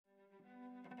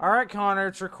All right, Connor,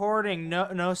 it's recording.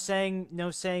 No saying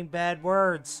bad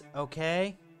words,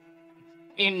 okay?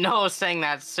 No saying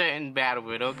that certain bad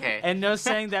word, okay. And no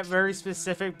saying that very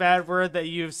specific bad word that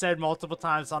you've said multiple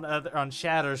times on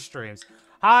Shadow streams.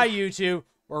 Hi, YouTube.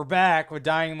 We're back with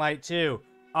Dying Light 2.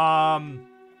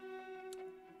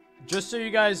 Just so you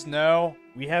guys know,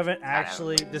 we haven't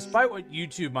actually, despite what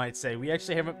YouTube might say, we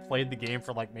actually haven't played the game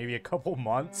for like maybe a couple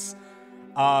months.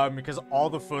 Because all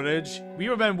the footage,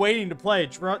 we've been waiting to play,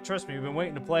 trust me, we've been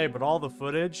waiting to play, but all the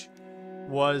footage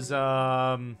was,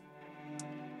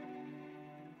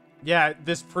 yeah,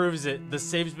 this proves it. The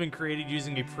save's been created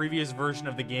using a previous version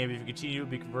of the game. If you continue, it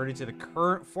will be converted to the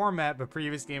current format, but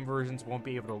previous game versions won't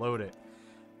be able to load it.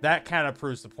 That kind of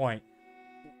proves the point.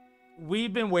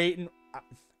 We've been waiting.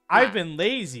 I've been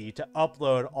lazy to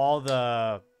upload all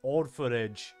the old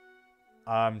footage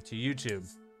to YouTube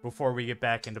before we get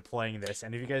back into playing this.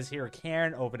 And if you guys hear a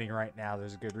Karen opening right now,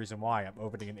 there's a good reason why. I'm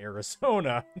opening in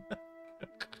Arizona.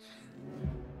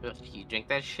 You drink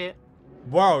that shit?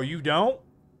 Whoa, you don't?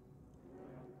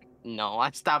 No,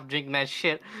 I stopped drinking that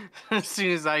shit as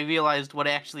soon as I realized what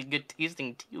actually good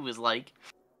tasting tea was like.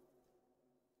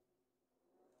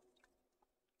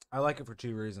 I like it for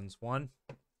two reasons. One,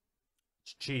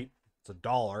 it's cheap. It's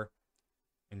 $1.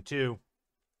 And two,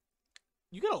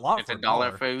 you get a lot for $1. It's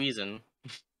 $1 for a reason.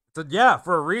 Yeah,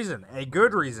 for a reason. A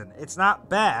good reason. It's not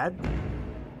bad.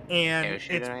 And it's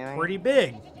pretty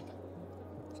big.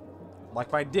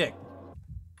 Like my dick.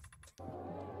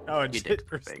 Oh, it's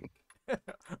big.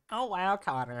 Oh, wow,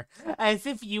 Connor. As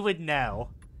if you would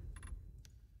know.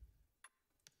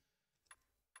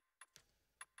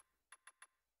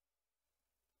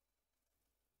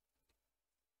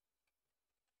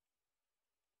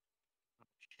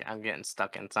 I'm getting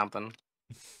stuck in something.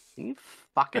 You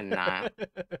fucking not.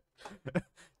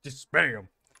 Just spam.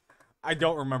 I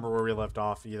don't remember where we left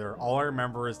off either. All I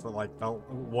remember is that, like,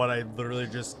 what I literally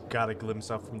just got a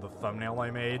glimpse of from the thumbnail I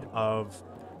made of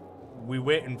we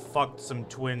went and fucked some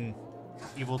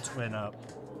evil twin up.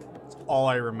 That's all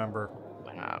I remember.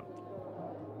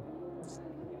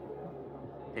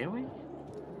 Did we?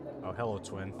 Oh, hello,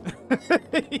 twin.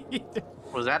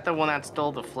 Was that the one that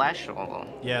stole the flesh? Or...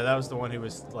 Yeah, that was the one who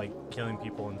was, like, killing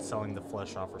people and selling the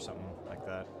flesh off or something like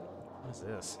that. What is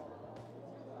this?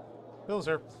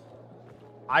 Pilser.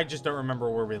 I just don't remember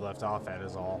where we left off at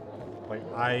is all.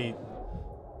 Like,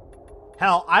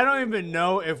 Hell, I don't even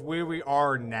know if where we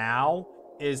are now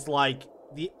is, like,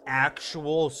 the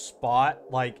actual spot.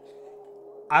 Like,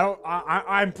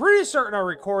 I'm pretty certain I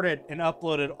recorded and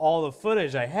uploaded all the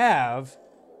footage I have.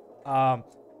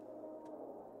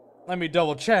 Let me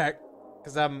double check,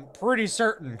 because I'm pretty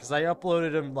certain, because I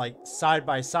uploaded them, like, side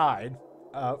by side,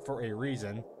 for a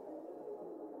reason.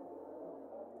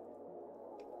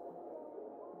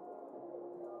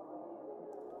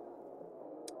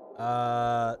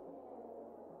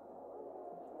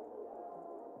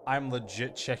 I'm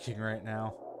legit checking right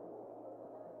now.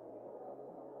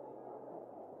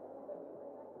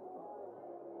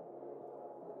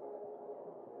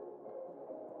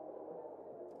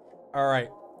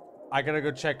 Alright. I gotta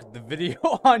go check the video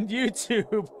on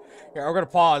YouTube. Here, we're gonna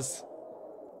pause.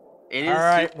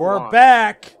 Alright, we're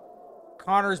back.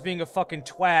 Connor's being a fucking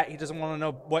twat. He doesn't want to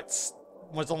know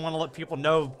doesn't want to let people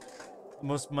know the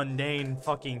most mundane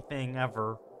fucking thing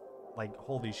ever. Like,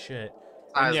 holy shit.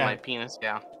 Size of my penis,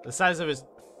 yeah. The size of his...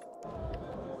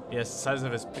 Yes, the size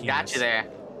of his penis. Gotcha there.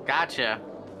 Gotcha.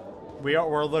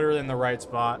 We're literally in the right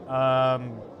spot. Where are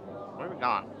we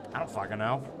going? I don't fucking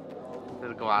know.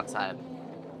 Let's go outside.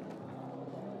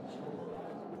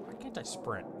 Why can't I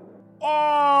sprint?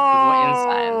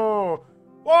 Oh!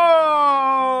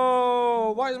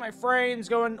 Whoa! Why is my frames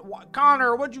going...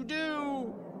 Connor, what'd you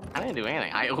do? I didn't do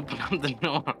anything. I opened up the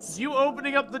doors. You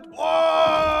opening up the...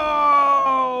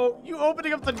 Whoa! You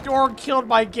opening up the door killed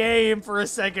my game for a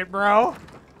second, bro.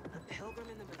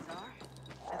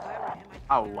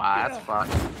 Oh, wow, that's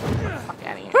fucked. Fuck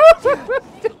out of here.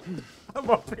 I'm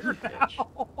up here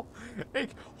now. Hey,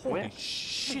 holy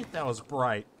shit, that was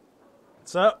bright.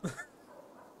 What's up?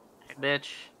 Hey,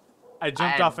 bitch. I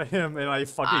jumped off of him and I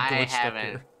fucking glitched up here. I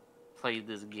haven't played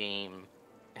this game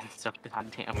in so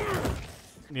goddamn long.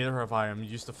 Neither have I. I'm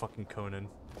used to fucking Conan.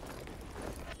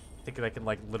 Thinking I can,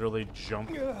 like, literally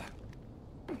jump. Oh,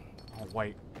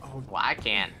 wait. Oh, well, I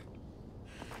can't.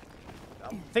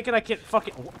 I'm thinking I can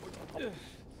fucking...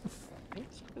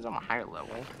 Because I'm a higher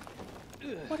level.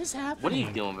 What is happening? What are you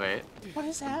doing, Brett? What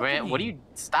is happening? Brett, what are you...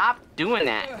 Stop doing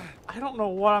that. I don't know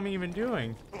what I'm even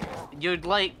doing. You're,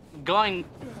 like, going...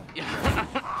 you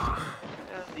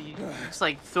just,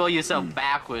 like, throw yourself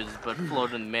backwards, but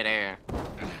float in midair.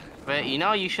 But you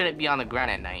know you shouldn't be on the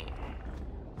ground at night.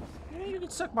 can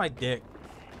suck my dick.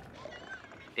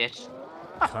 Bitch.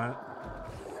 Cunt.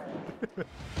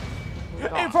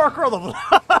 Hey, parkour level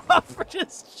up for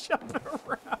just jumping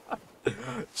around.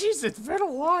 Jeez, it's been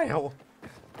a while.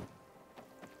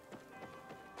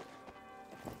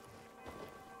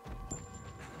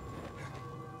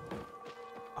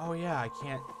 Oh yeah, I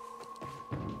can't.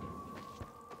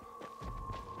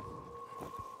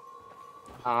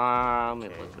 Let me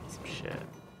look at some shit.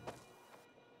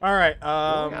 All right. We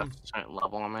got a certain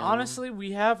level on my Honestly,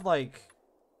 we have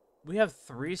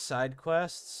 3 side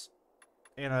quests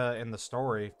in the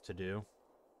story to do.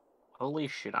 Holy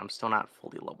shit, I'm still not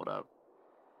fully leveled up.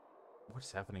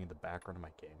 What's happening in the background of my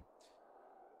game?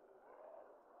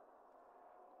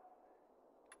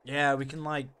 Yeah, we can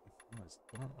like. What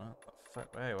the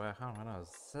fuck? Wait, how do I know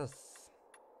this?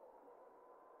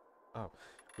 Oh,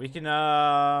 we can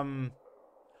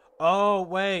Oh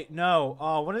wait, no.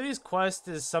 One of these quests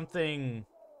is something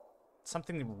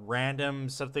random.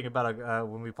 Something about a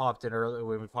when we popped in earlier.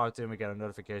 When we popped in, we got a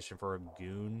notification for a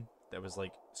goon that was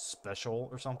like special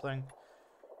or something.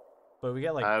 But we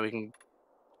got like We can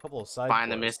a couple of side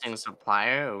find quests. the missing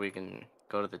supplier, or we can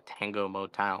go to the Tango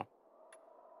Motel.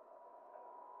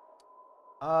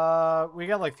 We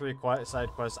got like 3 side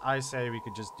quests. I say we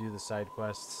could just do the side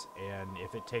quests, and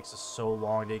if it takes us so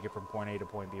long to get from point A to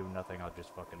point B with nothing, I'll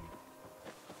just fucking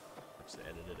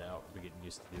edit it out. We're getting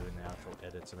used to doing the actual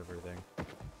edits and everything.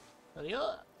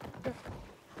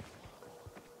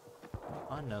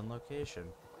 Unknown location.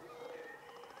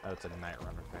 Oh, it's a night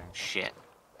runner thing. Shit.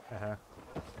 Uh-huh.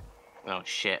 Oh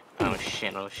shit. Oh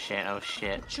shit. Oh shit. Oh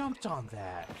shit. Jumped on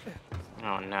that.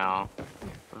 Oh no.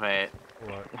 Wait.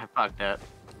 What? I fucked up.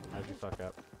 How'd you fuck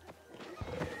up?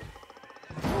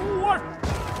 What?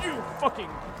 You fucking...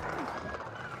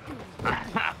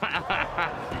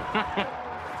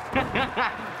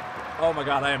 Oh my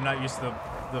god, I am not used to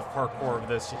the parkour of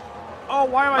this. Oh,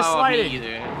 why am I sliding? Me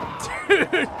either.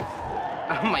 Dude!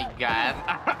 Oh my god.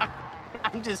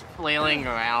 I'm just flailing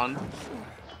around.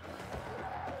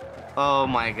 Oh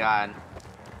my god.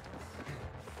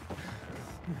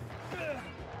 Oh,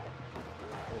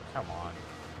 come on.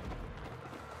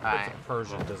 Alright.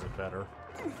 Persian does it better.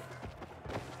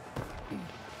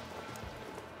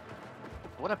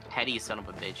 What a petty son of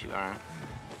a bitch you are.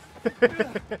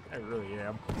 I really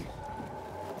am.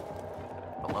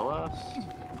 Below us?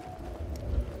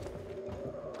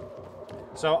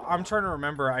 So, I'm trying to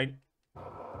remember,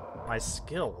 my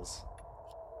skills.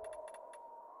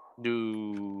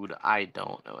 Dude, I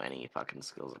don't know any fucking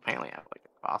skills. Apparently I have like a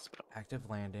crossbow. Active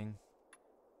landing.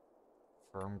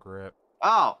 Firm grip.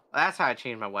 Oh, that's how I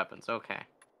change my weapons. Okay.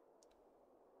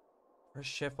 Press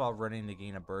shift while running to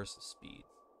gain a burst of speed.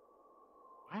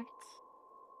 What?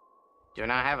 Do I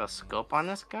not have a scope on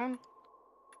this gun?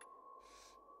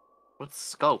 What's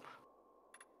scope?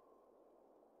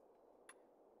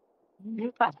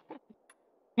 You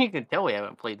can tell we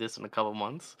haven't played this in a couple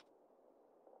months.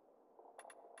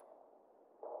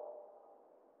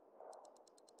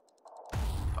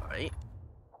 Alright.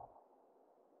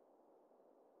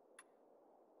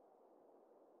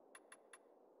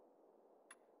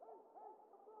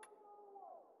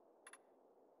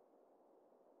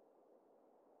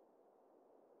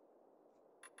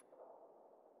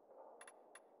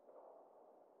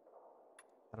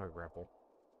 How do I grapple?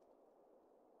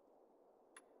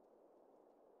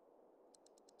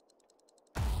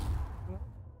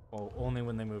 Oh, only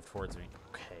when they move towards me.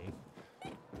 Okay.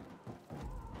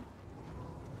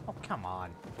 Oh, come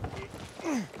on.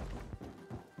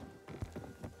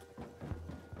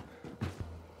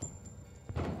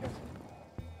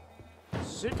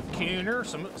 Sit, Keener.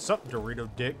 Sup, Dorito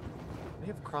Dick. They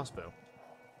have a crossbow.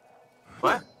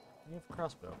 What? They have a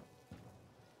crossbow.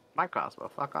 My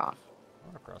crossbow, fuck off. I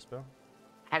want a crossbow.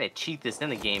 I had to cheat this in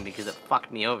the game because it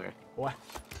fucked me over. What?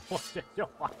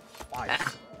 Why?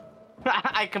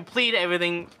 I completed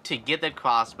everything to get the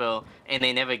crossbow, and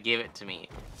they never gave it to me.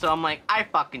 So I'm like, I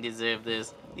fucking deserve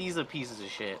this. These are pieces of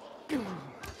shit.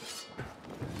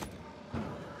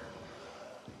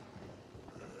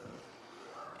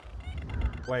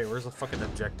 Wait, where's the fucking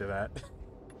objective at?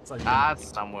 It's like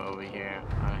It's somewhere over here.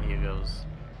 Here goes.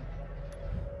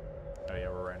 Oh yeah,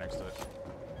 we're right next to it.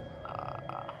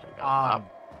 Up.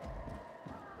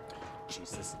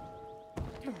 Jesus.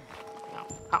 No.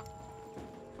 Up.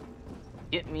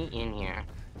 Get me in here.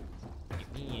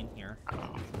 Get me in here.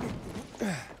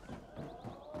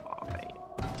 Alright.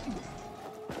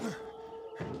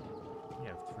 We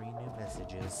have 3 new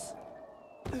messages.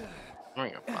 I'm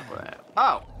gonna fuck with that.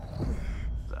 Oh!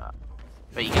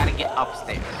 But you gotta get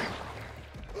upstairs.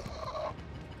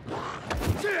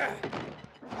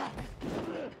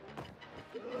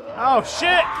 Oh,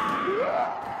 shit!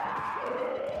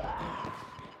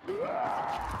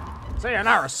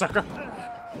 Sayonara, sucker.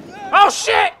 Oh,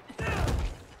 shit!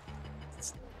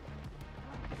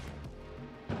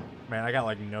 Man, I got,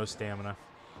 like, no stamina.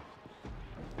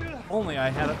 Only I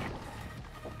had a...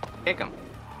 Kick him.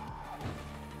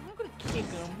 I'm not gonna kick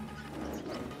him.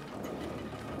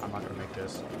 I'm not gonna make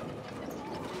this.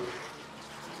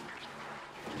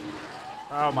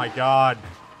 Oh my god.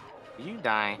 You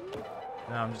die.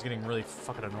 No, I'm just getting really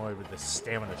fucking annoyed with this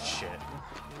stamina shit.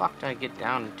 Fuck did I get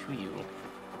down to you?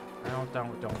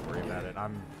 Don't worry about it.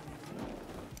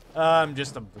 I'm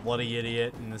just a bloody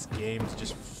idiot, and this game's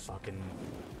just fucking...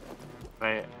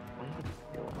 Right.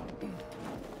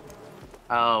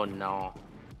 Oh no.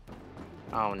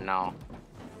 Oh no.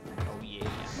 Oh yeah.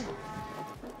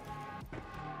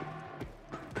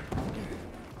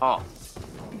 Oh.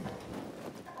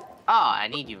 Oh, I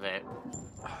need you, Vert.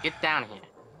 Get down here.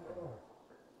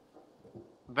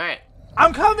 Vert.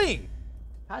 I'm coming!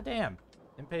 God damn.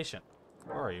 Impatient.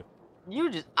 Where are you?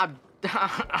 You just... I'm...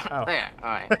 Oh. There,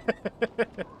 alright.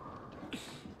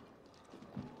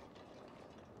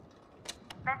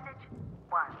 Message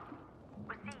 1.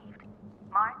 Received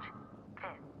March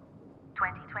 5th,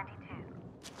 2022.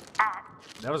 At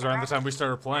That was around the time we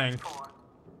started playing. 4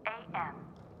 a.m.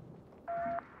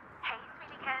 Hey,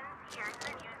 Sweetiekins, here's the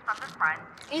news from the front.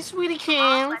 Hey, Mom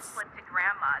Sweetiekins. let slip to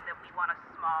Grandma that we want a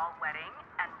small wedding,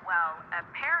 and well,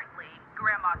 apparently,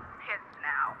 Grandma's pissed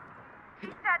now. She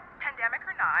said, pandemic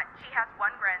or not, she has one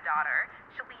granddaughter.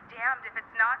 She'll be damned if it's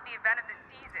not the event of the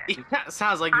season.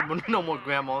 Sounds like you no more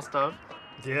grandma stuff.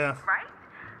 Yeah. Right?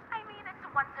 I mean, it's a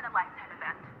once-in-a-lifetime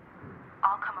event.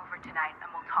 I'll come over tonight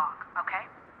and we'll talk, okay?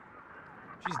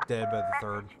 She's dead by the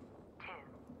third. 2.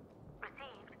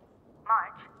 Received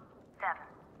March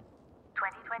 7th,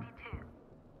 2022.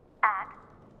 At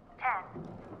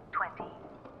 10:20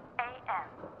 a.m.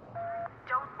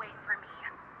 Don't wait for me.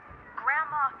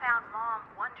 Grandma found Mom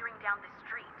wandering down the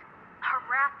street,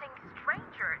 harassing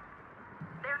strangers.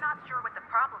 They're not sure what the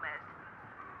problem is.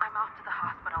 I'm off to the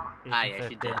hospital. Ah, yeah,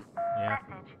 she did. Yeah.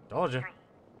 Message Told you. 3.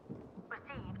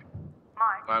 Received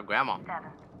March Well, grandma.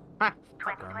 7th, Huh.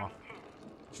 2022.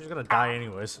 She's gonna die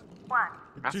anyways. 1.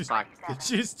 That's She's, fucked.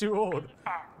 she's too old.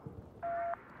 p.m.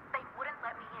 They wouldn't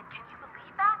let me in. Can you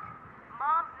believe that?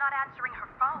 Mom's not answering her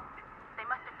phone. They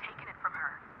must have taken it from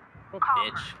her. What Call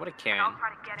bitch. her, What a and Karen. I'll try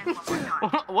to get in one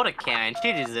more time. What a Karen.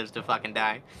 She deserves to fucking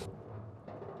die.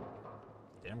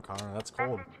 Damn, Connor, that's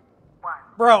cold. Message 1.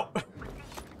 Bro! Received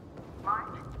March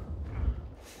 5th,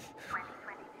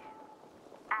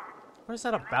 2022. At What is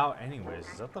that about anyways?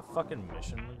 Is that the fucking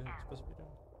mission we're supposed to be doing?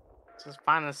 Just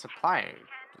find the supplier.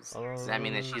 Does that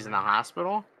mean that she's in the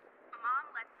hospital? Mom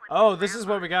let slip Oh, this is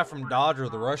what we got from Dodger,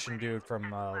 the Russian dude from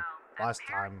last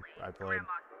time I played. Grandma's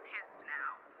pissed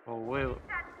now. Well, wait. Said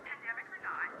pandemic or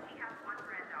not, she has one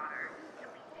granddaughter.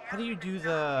 She'll be damned How do you if do it's not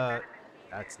the...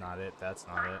 That's not it, that's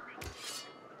not it.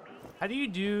 How do you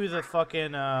do the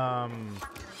fucking, The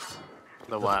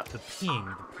what? The ping,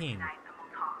 the ping. tonight and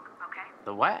we'll talk, okay?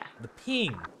 The what? The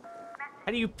ping.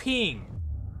 How do you ping?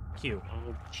 Q.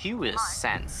 Q is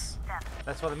sense. 7th,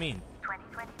 That's what I mean.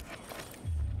 2022.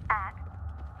 At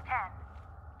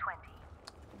 10:20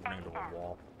 I'm gonna go to a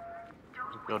wall.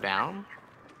 Go down?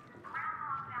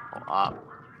 Or up?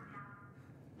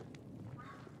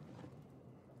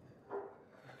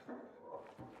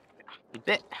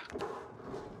 Bit.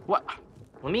 What?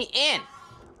 Let me in!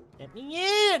 Get me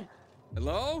in!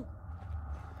 Hello?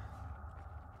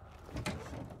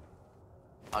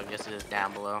 Oh, I guess it is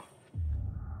down below.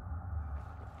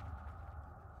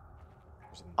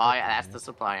 Oh yeah, that's the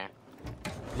supplier.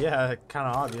 Yeah, kind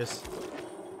of obvious.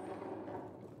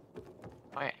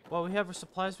 Okay. Well, we have our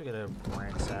supplies we gotta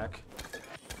ransack.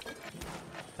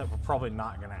 That we're probably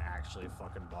not gonna actually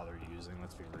fucking bother using,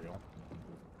 let's be real.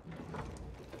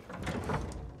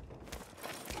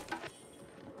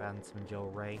 Found some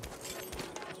Joe Ray.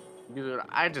 Dude,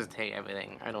 I just hate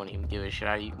everything. I don't even give a shit.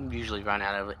 I usually run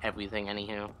out of everything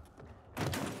anywho.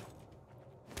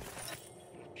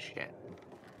 Shit.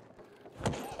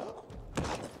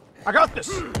 I got this!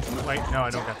 Wait, no, I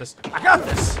don't got this. I got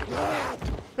this!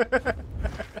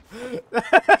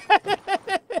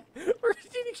 Where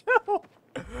did he go?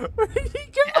 Where did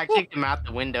he go? I kicked him out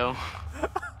the window.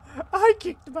 I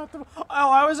kicked him out the... Oh,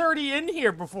 I was already in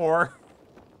here before.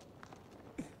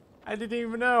 I didn't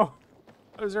even know.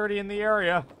 I was already in the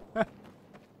area.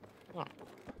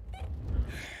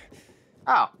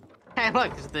 Oh. Hey,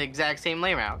 look, it's the exact same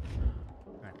layout.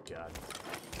 Oh, God.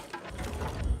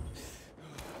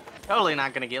 Totally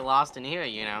not gonna get lost in here,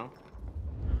 you know.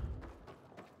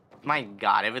 My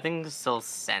god, everything's so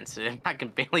sensitive. I can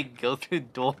barely go through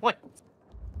doorways.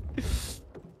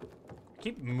 I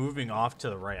keep moving off to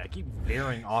the right. I keep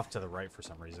veering off to the right for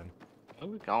some reason. Where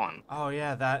are we going? Oh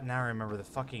yeah, that now I remember. The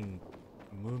fucking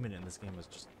movement in this game was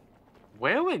just.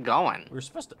 Where are we going? We were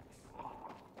supposed to.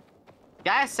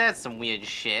 Guy said some weird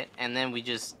shit, and then we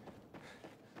just...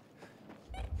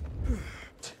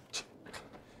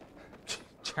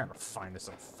 Trying to find us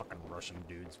some fucking Russian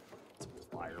dudes.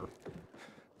 Supplier.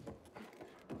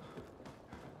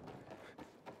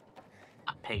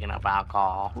 I'm picking up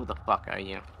alcohol. Who the fuck are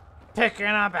you? Picking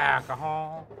up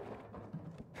alcohol.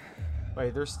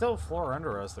 Wait, there's still a floor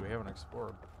under us that we haven't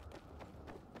explored.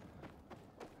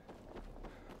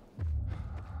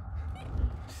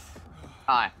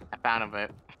 Hi, I found a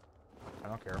bit. I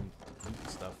don't care. I'm eating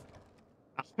stuff.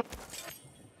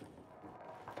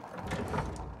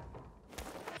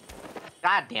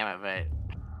 God damn it, Bit.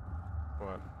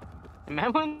 What?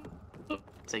 Remember when...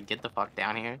 To get the fuck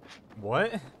down here?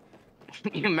 What?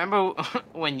 You remember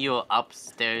when you were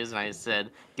upstairs and I said,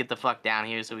 get the fuck down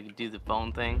here so we could do the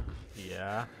phone thing?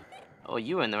 Yeah. Oh,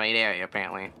 you were in the right area,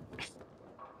 apparently.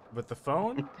 With the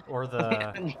phone? Or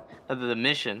the... The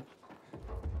mission.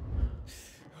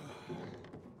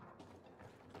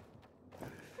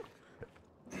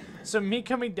 So me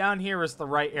coming down here is the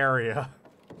right area.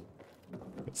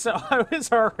 So I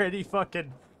was already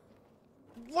fucking...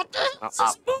 What the hell is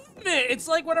this movement? It's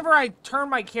like whenever I turn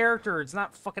my character, it's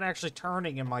not fucking actually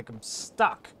turning and like I'm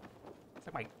stuck. It's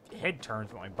like my head turns,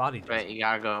 but my body doesn't. Right, you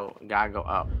gotta go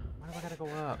up. Why do I gotta go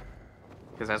up?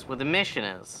 Because that's where the mission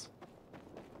is.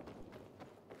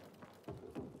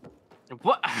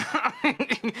 What?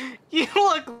 You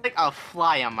look like a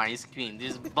fly on my screen,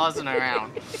 just buzzing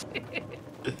around.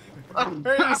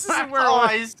 This is where Oh,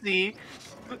 I see.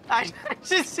 I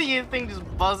just see your thing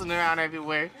just buzzing around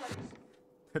everywhere.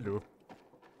 Hello.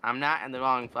 I'm not in the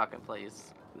wrong fucking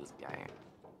place. This guy.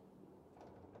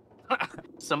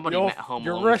 Somebody Your met home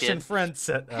your alone Russian kid. friend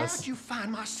sent How us. did you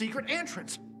find my secret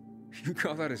entrance? You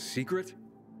call that a secret?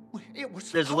 It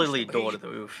was There's supposed literally a to door be. to the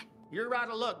roof. You're out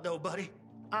of luck, though, buddy.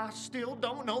 I still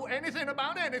don't know anything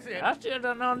about anything. I still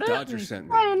don't know Dodger nothing.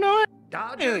 sent I me. don't know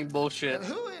Dodger? anything bullshit.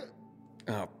 Who is...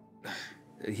 Oh,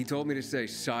 he told me to say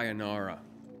sayonara.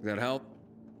 Does that help?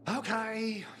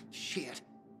 Okay. Shit.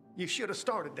 You should have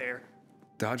started there.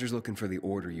 Dodger's looking for the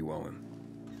order you owe him.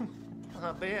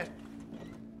 I bet.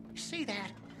 See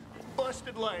that?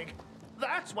 Busted leg.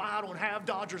 That's why I don't have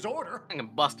Dodger's order. I can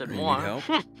busted You more. need help?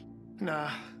 Nah.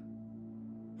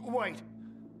 Wait.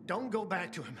 Don't go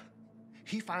back to him.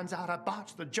 He finds out I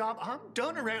botched the job. I'm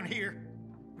done around here.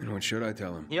 And what should I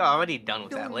tell him? You're already done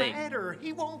with that Don't leg. matter.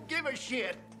 He won't give a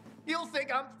shit. You'll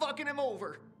think I'm fucking him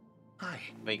over. Hi.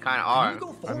 But you kind of Can are. you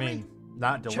go for I mean, me?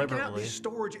 not Check out deliberately. this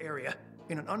storage area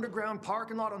in an underground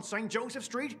parking lot on St. Joseph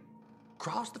Street.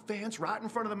 Cross the fence right in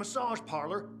front of the massage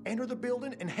parlor, enter the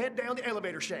building, and head down the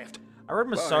elevator shaft. I read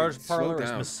massage slow parlor as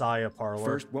down. Messiah parlor.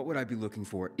 First, what would I be looking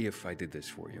for if I did this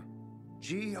for you?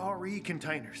 GRE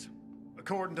containers.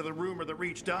 According to the rumor that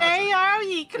reached Dodger, ARE there was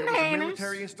a containers.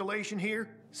 military installation here,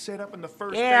 set up in the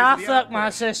first yeah, I days of the fucked my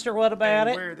outbreak. sister. What about And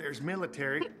it? where there's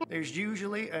military, there's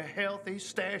usually a healthy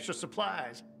stash of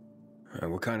supplies.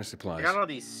 What kind of I supplies? got all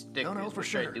these stickers. Don't know for what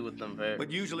should sure. I do with them, Vic?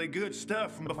 But usually good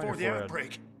stuff from Put 'em on before the your forehead.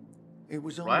 outbreak. It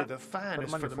was only What? the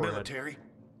finest on for your the forehead. military.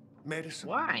 Medicine,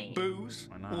 Why? booze,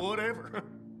 Why not? whatever.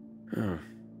 Oh,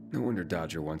 no wonder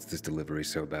Dodger wants this delivery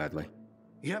so badly.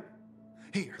 Yep.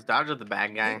 Here, Is Dodger the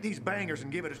bad guy? take these bangers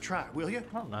and give it a try, will you? I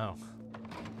don't know.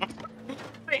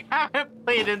 I haven't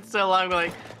played in so long. We're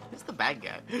like, who's the bad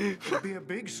guy? It'll be a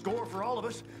big score for all of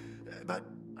us. But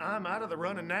I'm out of the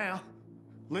running now.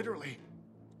 Literally.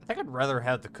 I think I'd rather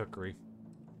have the cookery.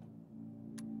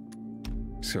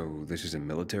 So, this is a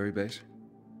military base?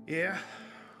 Yeah.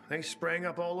 They sprang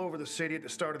up all over the city at the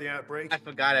start of the outbreak. I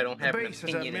forgot I don't The have an base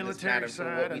has a opinion in this military matter for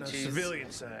side what we and a choose.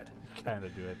 civilian side. Kind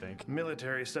of do, I think.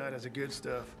 Military side has the good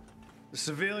stuff. The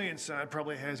civilian side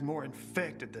probably has more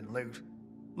infected than loot.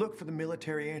 Look for the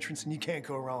military entrance and you can't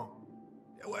go wrong.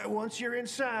 Once you're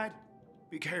inside,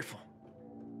 be careful.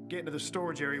 Getting to the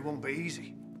storage area won't be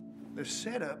easy. The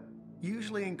setup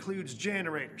usually includes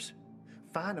generators.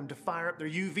 Find them to fire up their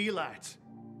UV lights.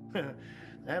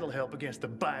 That'll help against the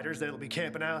biters that'll be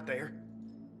camping out there.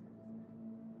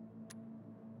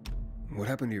 What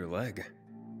happened to your leg?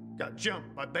 Got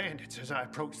jumped by bandits as I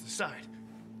approached the site.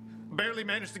 Barely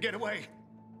managed to get away.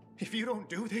 If you don't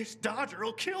do this, Dodger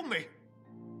will kill me.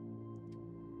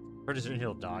 Pretty soon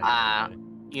he'll die. anyway.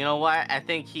 You know what? I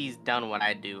think he's done what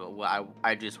I do.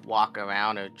 I just walk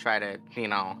around or try to,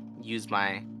 use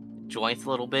my joints a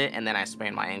little bit, and then I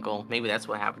sprained my ankle. Maybe that's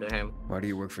what happened to him. Why do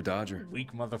you work for Dodger? Weak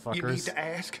You need motherfuckers. to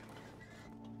ask.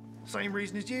 Same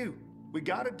reason as you. We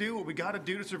gotta do what we gotta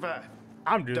do to survive.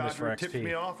 I'm doing this for Dodger tips me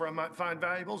XP. off, or I might find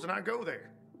valuables, and I go there.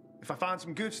 If I find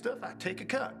some good stuff, I take a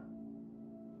cut.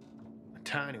 A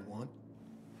tiny one.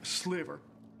 A sliver.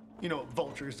 You know what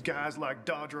vultures guys like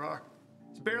Dodger are.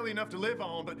 It's barely enough to live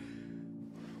on, but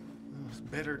it's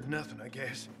better than nothing, I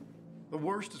guess. The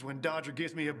worst is when Dodger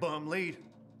gives me a bum lead,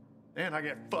 and I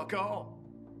get fuck all.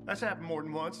 That's happened more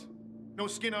than once. No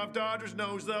skin off Dodger's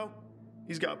nose, though.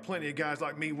 He's got plenty of guys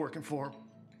like me working for him.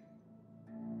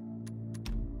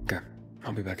 Okay,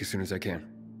 I'll be back as soon as I can.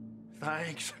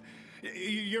 Thanks.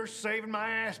 You're saving my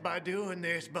ass by doing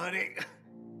this, buddy.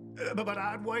 But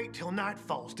I'd wait till night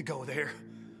falls to go there.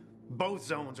 Both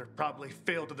zones are probably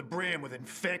filled to the brim with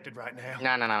infected right now.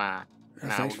 No. No,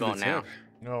 Thanks we're for going the now. tip.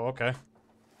 Oh, okay.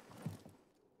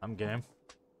 I'm game.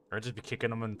 Or I'd just be kicking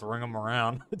them and throwing them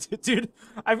around. Dude,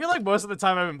 I feel like most of the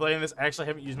time I've been playing this, I actually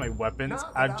haven't used my weapons.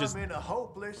 Not that I've just I'm in a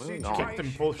hopeless Where are we situation, going? kicked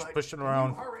and but pushed them you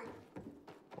around. hurry.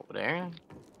 Over there.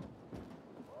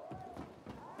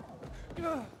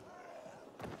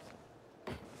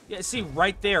 Yeah, see,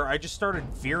 right there, I just started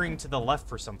veering to the left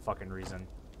for some fucking reason.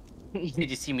 Did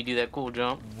you see me do that cool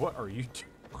jump? What are you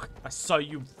doing? I saw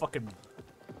you fucking...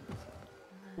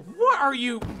 What are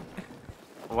you...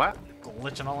 What?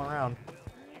 Glitching all around.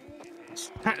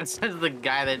 It says the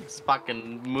guy that's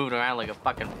fucking moving around like a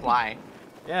fucking fly.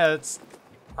 Yeah, it's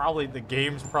probably... The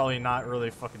game's probably not really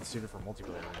fucking suited for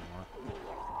multiplayer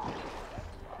anymore.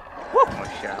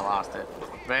 Oh shit, I lost it.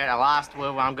 Man, I lost where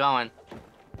I'm going.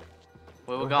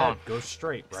 Where we're Go going. ahead, go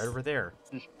straight, right over there.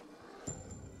 Shit,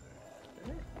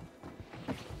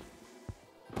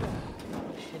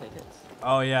 it is.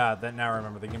 Oh yeah, that now I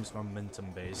remember. The game's momentum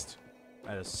based.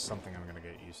 That is something I'm gonna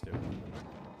get used to.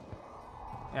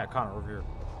 Yeah, Connor, over here.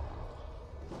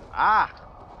 Ah!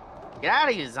 Get out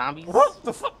of here, zombies! What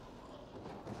the fuck?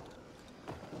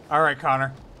 All right,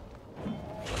 Connor.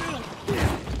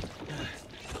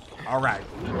 All right.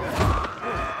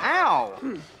 Ow!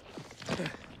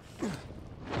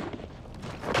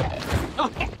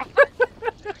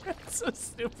 So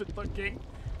stupid looking.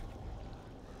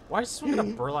 Why is someone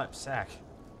in a burlap sack?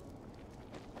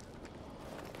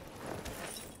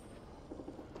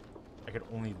 I could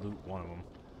only loot one of them.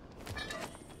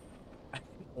 I can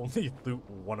only loot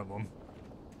one of them.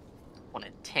 Want a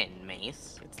 10,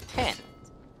 Mace? It's 10.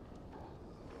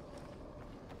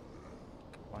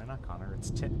 Why not, Connor?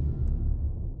 It's 10.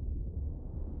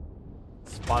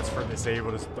 Spots for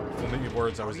disabled is the only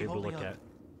words I was able to look at.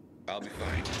 I'll be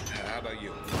fine. How about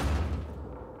you?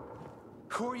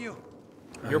 Who are you?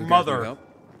 Your You guys mother. need help?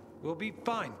 We'll be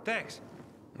fine, thanks.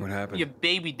 What happened? Your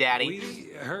baby daddy.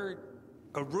 We heard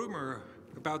a rumor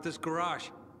about this garage.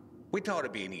 We thought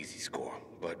it'd be an easy score,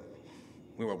 but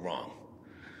we were wrong.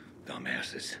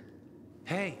 Dumbasses.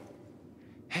 Hey,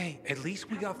 at least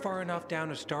we got far enough down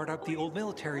to start up the old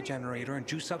military generator and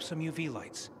juice up some UV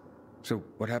lights. So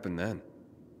what happened then?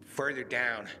 Further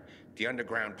down, the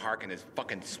underground parking is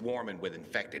fucking swarming with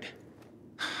infected.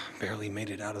 Barely made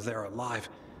it out of there alive.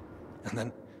 And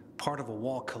then part of a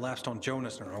wall collapsed on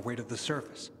Jonas on our way to the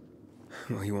surface.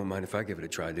 Well, you won't mind if I give it a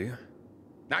try, do you?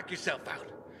 Knock yourself out.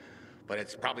 But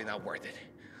it's probably not worth it.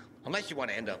 Unless you want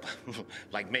to end up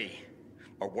like me.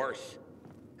 Or worse.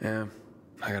 Yeah,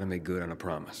 I gotta make good on a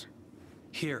promise.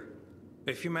 Here,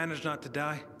 if you manage not to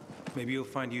die, maybe you'll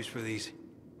find use for these.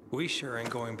 We sure ain't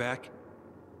going back.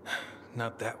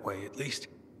 Not that way, at least.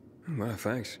 Well,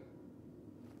 thanks.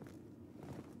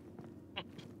 And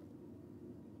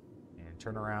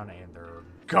turn around and they're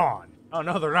gone. Oh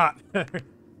no, they're not.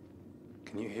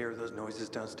 Can you hear those noises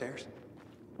downstairs?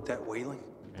 That wailing?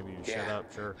 Maybe you shut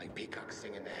up, sure. Like peacocks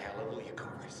singing the Hallelujah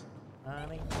chorus.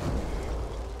 Honey.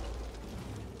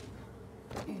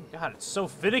 God, it's so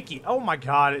finicky. Oh my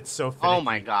god, it's so finicky. Oh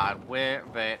my god, where,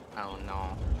 oh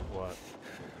no. What?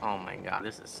 Oh my god,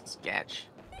 this is sketch.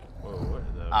 Whoa,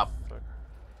 what the Up. fuck?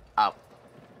 Up.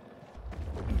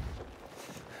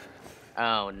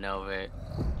 Oh no, Vit.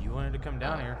 You wanted to come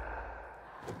down here.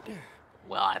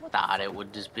 Well, I thought it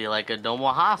would just be like a normal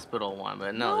hospital one,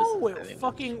 but no, No, this is it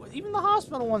fucking... Even the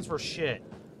hospital ones were shit.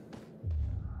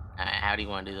 Alright, how do you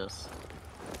want to do this?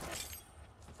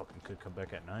 Fucking could come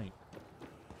back at night.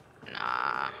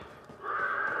 Nah.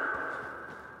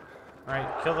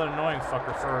 Alright, kill that annoying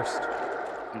fucker first.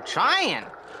 I'm trying!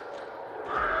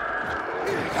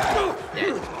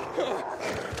 Dead.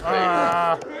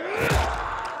 Ah!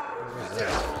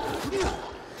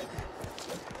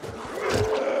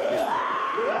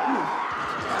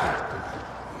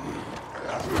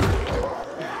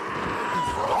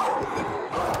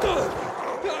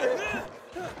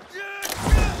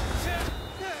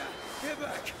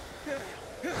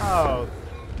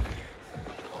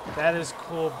 is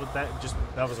cool, but that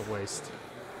was a waste.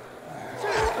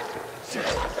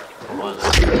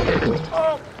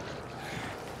 Oh!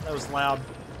 That was loud.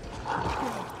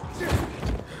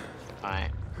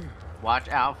 Alright. Watch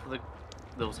out for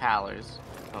those howlers.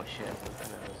 Oh shit.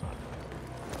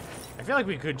 I feel like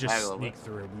we could just Haggle sneak it.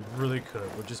 through. We really could.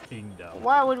 We're just being dumb.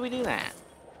 Why would we do that?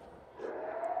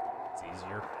 It's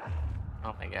easier.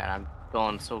 Oh my god, I'm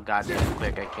going so goddamn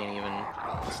quick I can't even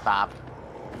stop.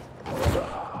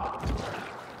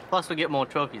 Plus we get more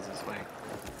trophies this way.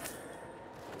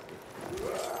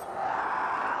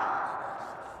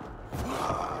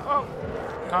 Oh!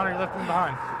 Connor, you left me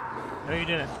behind. No, you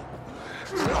didn't.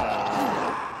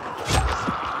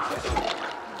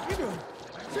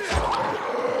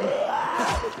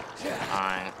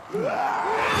 Alright.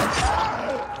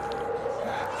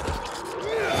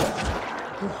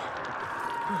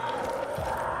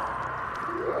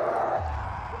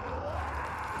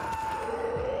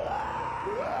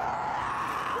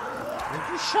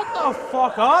 Shut the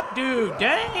fuck up, dude!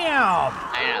 Damn!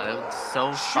 I know, that was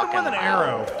so Shoot him fucking with an loud.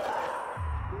 arrow.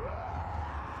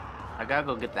 I gotta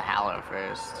go get the howler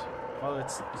first. Well,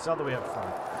 it's all the way up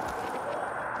front.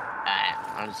 Alright,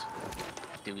 I'm just...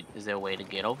 Dude, is there a way to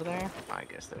get over there? I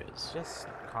guess there is. Yes,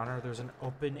 Connor, there's an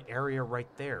open area right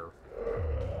there.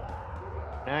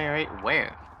 Alright,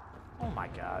 where? Oh my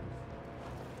god.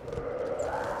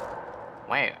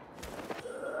 Where?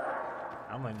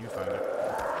 I'm letting you find it.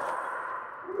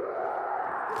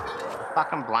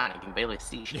 Fucking blind, you can barely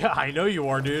see shit. Yeah, I know you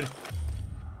are, dude.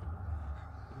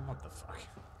 What the fuck?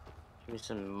 Give me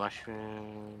some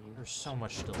mushrooms. There's so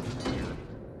much still in here.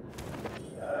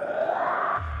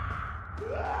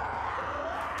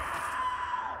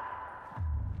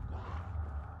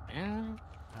 Yeah.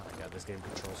 Oh my god, this game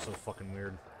controls so fucking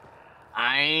weird.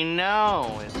 I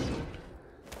know. It's...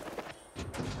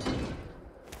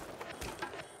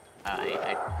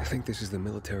 I think this is the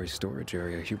military storage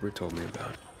area Hubert told me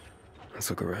about. Let's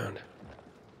look around.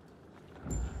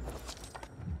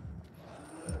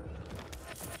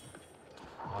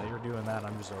 While you're doing that,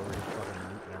 I'm just over here fucking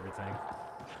looting everything.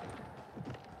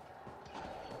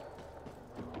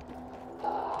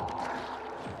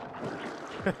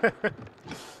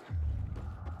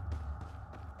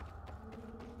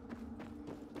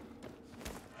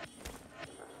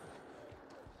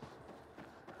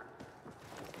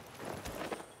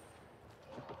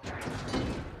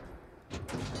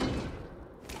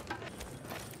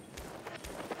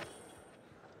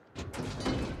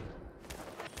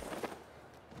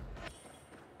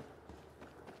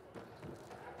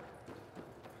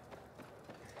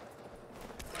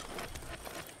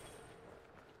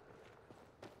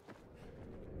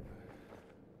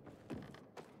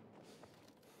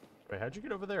 Wait, how'd you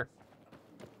get over there?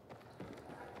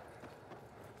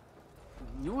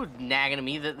 You were nagging at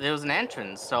me that there was an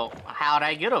entrance, so how'd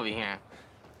I get over here?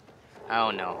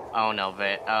 Oh no. Oh no,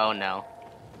 Vit. Oh no.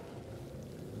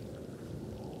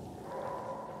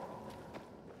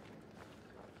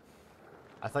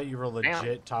 I thought you were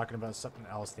legit talking about something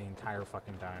else the entire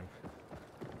fucking time.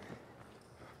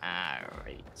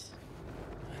 Alright.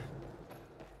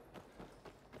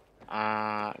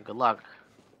 Good luck.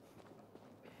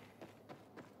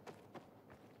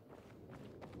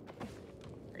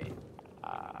 Great.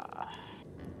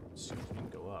 So you can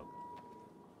go up.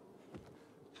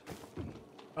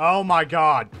 Oh my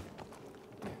god!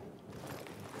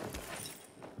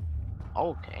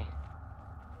 Okay.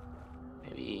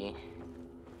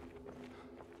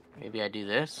 Maybe I do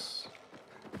this.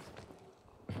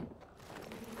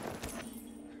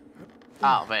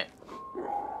 Oh, wait.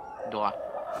 Door.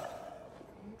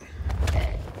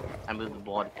 I moved the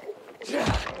board.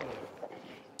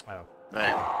 Oh.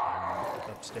 Right. It's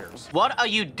upstairs. What are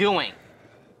you doing?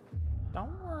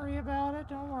 Don't worry about it.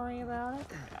 Don't worry about it.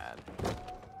 God.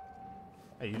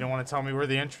 Hey, you don't want to tell me where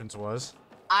the entrance was?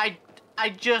 I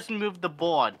just moved the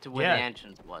board to where Yeah. the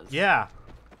entrance was. Yeah.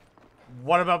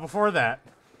 What about before that?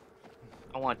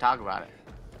 I want to talk about it.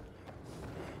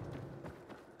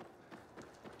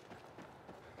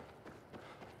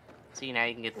 See, now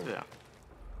you can get through.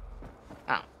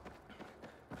 Oh.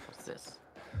 What's this?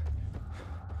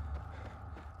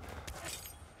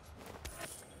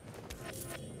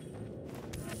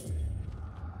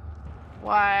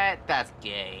 What? That's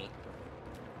gay.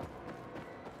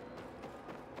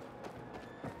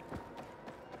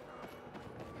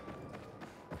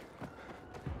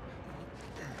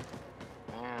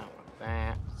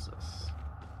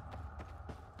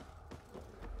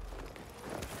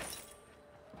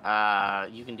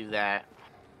 You can do that.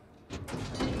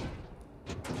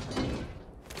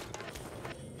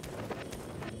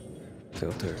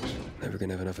 Filters. Never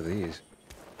gonna have enough of these.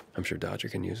 I'm sure Dodger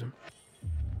can use them.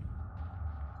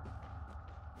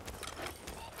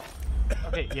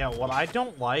 Okay, yeah, what I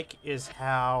don't like is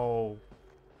how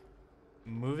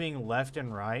moving left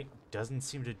and right doesn't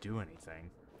seem to do anything.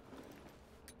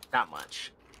 Not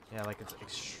much. Yeah, like it's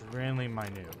extremely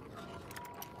minute.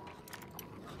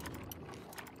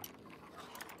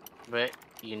 But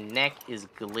your neck is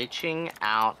glitching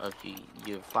out of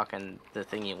your fucking the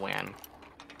thing you wear.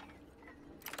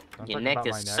 Don't Your talk neck about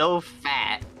is my neck. so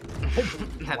fat.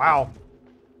 Wow.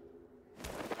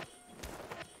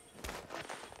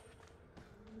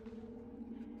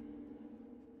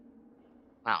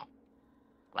 Wow.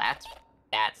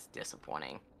 That's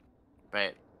disappointing.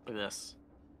 But look at this.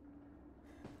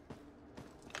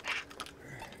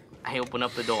 I open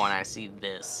up the door and I see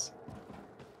this.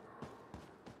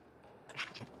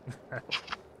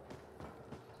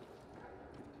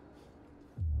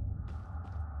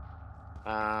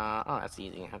 Oh, that's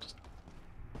easy. I'll just...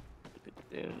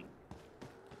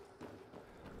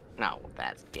 No,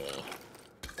 that's gay.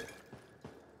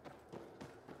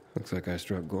 Looks like I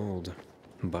struck gold.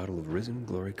 A bottle of Risen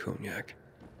Glory Cognac.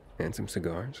 And some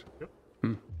cigars. Yep.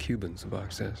 Cubans, the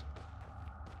box says.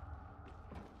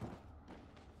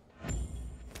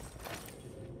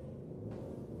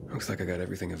 Looks like I got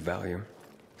everything of value.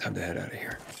 Time to head out of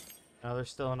here. No, there's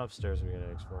still an upstairs we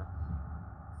gotta explore.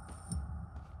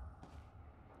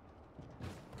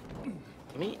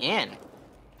 Let me in.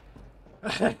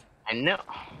 I know.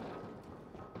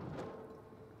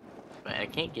 But I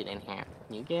can't get in here.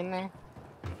 Can you get in there?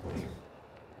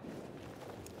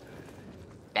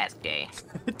 That's gay.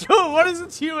 Dude, what is it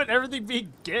to you and everything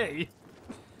being gay?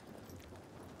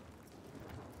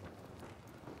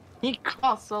 You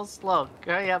call so slow.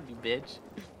 Hurry up, you bitch.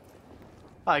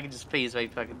 Oh, I can just phase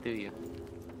right fucking through you.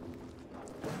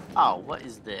 Oh, what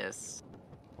is this?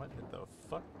 What the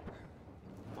fuck?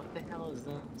 What the hell is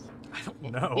this? I don't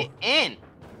know. Get in!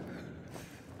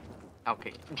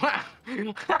 Okay.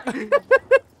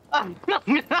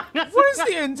 What is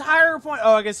the entire point?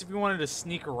 Oh, I guess if you wanted to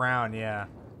sneak around, yeah.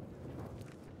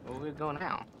 Where are we going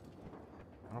now?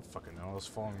 I don't fucking know. I was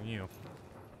following you.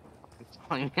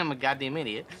 I'm a goddamn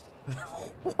idiot.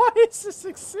 Why does this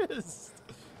exist?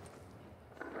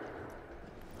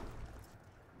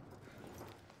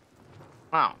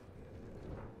 Wow.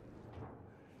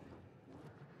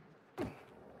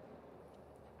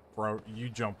 Bro, you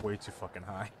jump way too fucking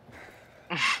high.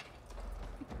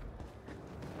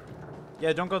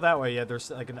 Yeah, don't go that way. Yeah,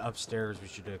 there's like an upstairs we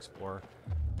should explore.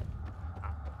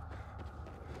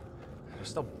 There's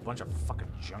still a bunch of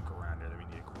fucking junk around here that we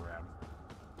need to grab.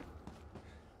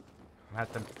 I'm gonna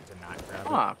have to not grab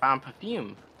Oh, I found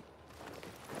perfume. it.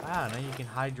 Ah, now you can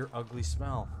hide your ugly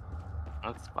smell.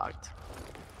 That's fucked.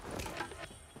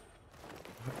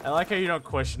 I like how you don't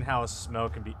question how a smell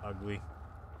can be ugly.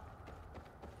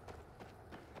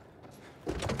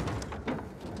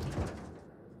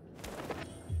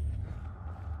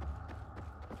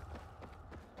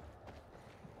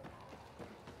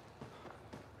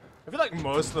 I feel like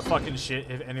most of the fucking shit,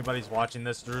 if anybody's watching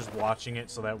this, they're just watching it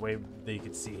so that way they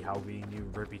can see how we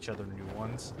rip each other new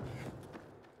ones.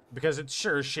 Because it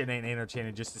sure as shit ain't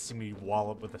entertaining just to see me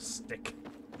wallop with a stick.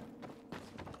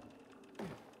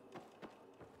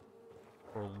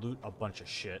 Or loot a bunch of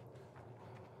shit.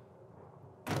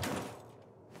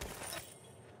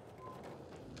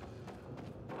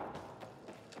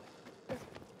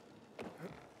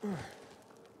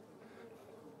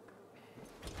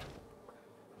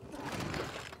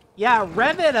 Yeah,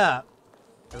 rev it up!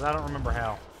 Because I don't remember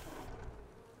how.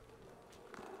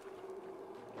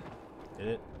 Did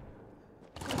it?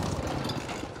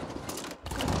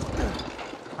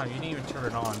 Oh, you didn't even turn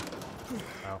it on.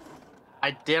 Oh.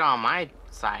 I did on my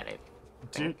side, I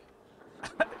Dude. think.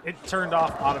 It turned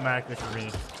off automatically for me.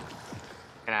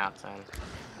 Get out, son.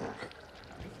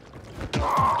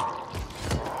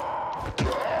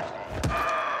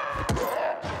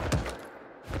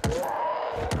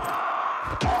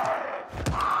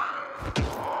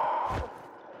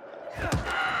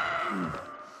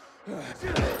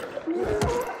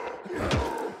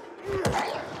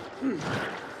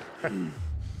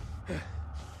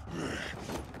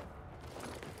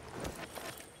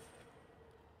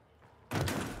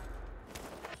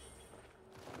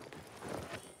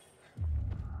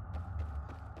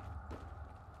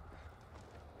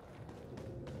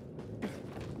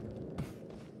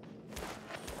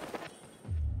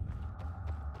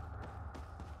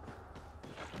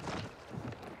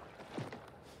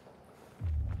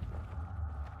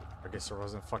 I guess there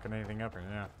wasn't fucking anything up here,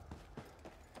 yeah.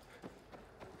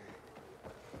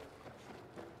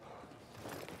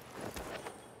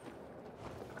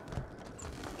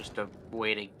 Just a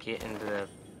way to get into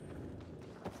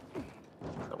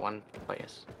the one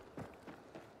place.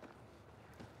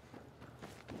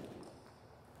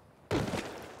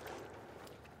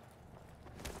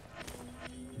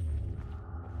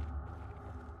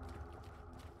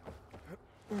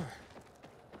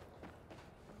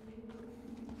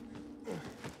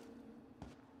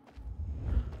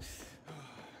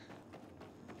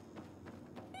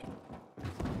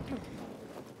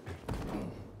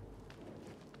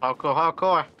 Hardcore,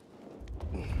 hardcore.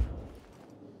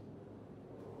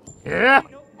 Yeah.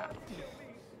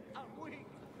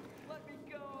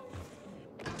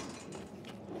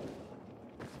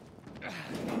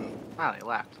 Ah, they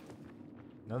left.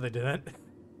 No, they didn't.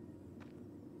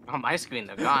 On my screen,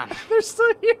 they're gone. They're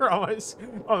still here. Always.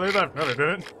 Oh, they left. No, they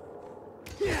didn't.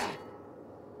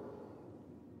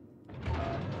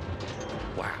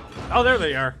 Wow. Oh, there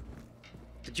they are.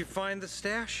 Did you find the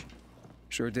stash?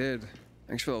 Sure did.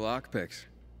 Thanks for the lockpicks.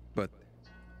 But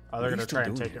Oh, they're What are gonna you try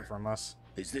still and doing take here? it from us.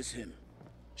 Is this him?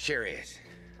 Sure is.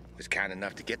 Was kind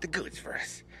enough to get the goods for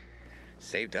us.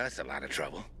 Saved us a lot of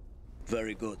trouble.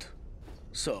 Very good.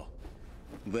 So,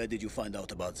 where did you find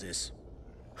out about this?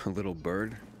 a little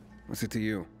bird? What's it to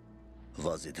you?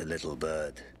 Was it a little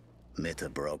bird? Met a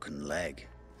broken leg?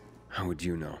 How would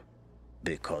you know?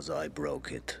 Because I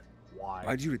broke it. Why?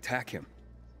 Why'd you attack him?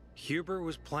 Hubert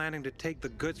was planning to take the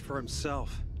goods for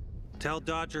himself. Tell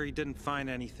Dodger he didn't find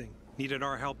anything. Needed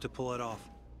our help to pull it off.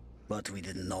 But we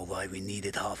didn't know why we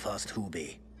needed half-assed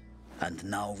Hubie. And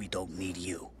now we don't need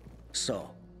you. So,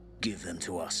 give them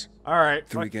to us. All right.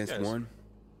 Three fuck you against guys. one?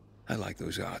 I like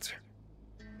those odds.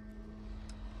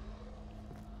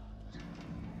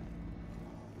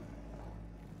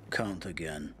 Count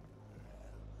again.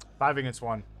 5 against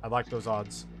 1. I like those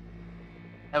odds.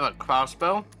 Have a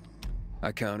crossbow?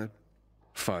 I counted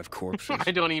 5 corpses.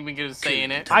 I don't even get a say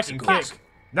in it. I can kick.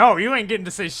 No, you ain't getting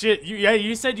to say shit.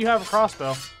 You said you have a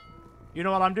crossbow. You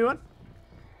know what I'm doing?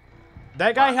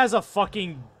 That guy has a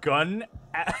fucking gun.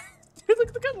 Dude, look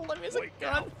at the gun. Let me see a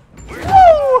gun. Woo!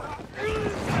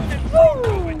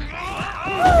 Woo!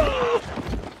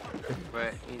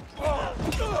 But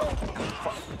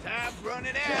Time's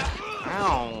running out.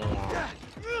 ow.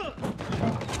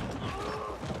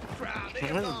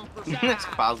 This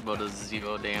crossbow does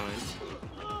 0 damage.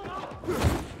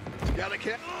 Gotta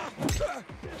catch.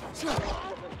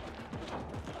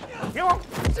 Come on.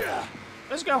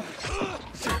 Let's go.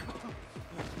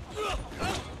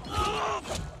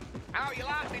 How you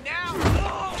like me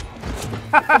now?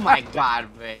 Oh my god,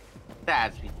 Vic.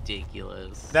 That's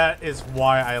ridiculous. That is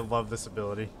why I love this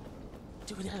ability.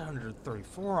 Dude, he had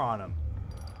 134 on him.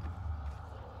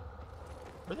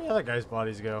 Where'd the other guy's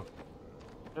bodies go?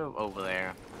 Go over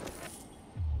there.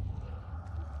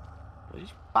 You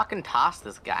just fucking toss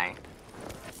this guy.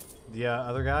 The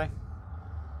other guy?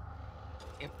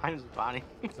 Can't find his body.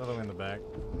 He's all the way in the back.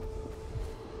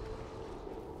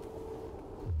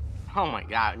 Oh my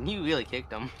god, and you really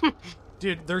kicked him.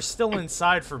 Dude, they're still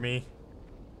inside for me.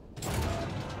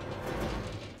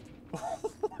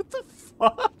 What the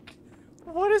fuck?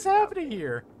 What is happening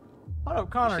here? Hold up,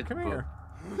 Connor, should come book.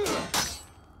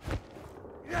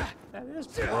 here. That is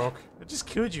broke. It just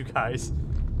killed you guys.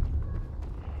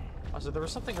 Also, there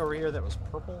was something over here that was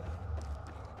purple.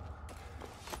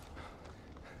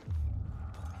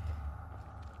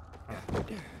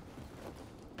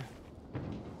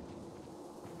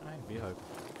 I'd be hope.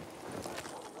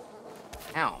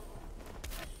 Ow.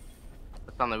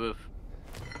 What's on the roof?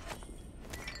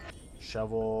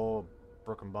 Shovel,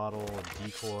 broken bottle,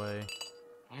 decoy.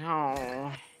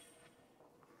 Ow.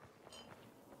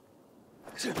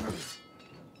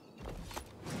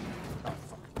 Oh,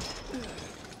 fuck.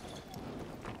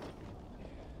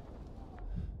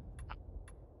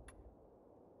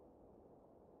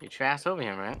 Get your ass over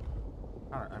here, right?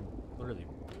 Alright, I'm literally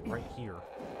right here.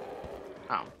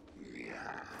 Oh.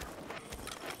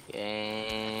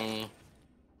 Yay.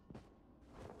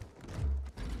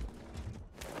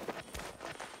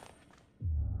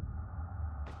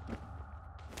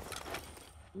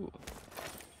 Ooh.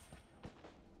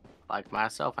 Like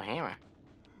myself a hammer.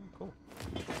 Cool.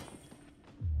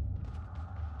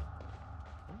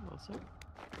 Oh, that's it.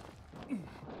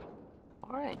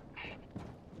 Alright.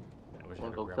 I wish I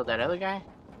Wanna could go grab kill that one. other guy?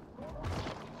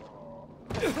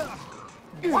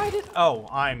 Why did? Oh,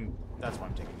 that's why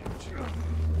I'm taking damage.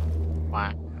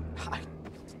 Why?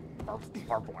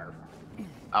 Barbed wire.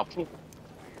 Oh.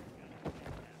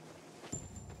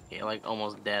 You're like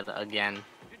almost dead again.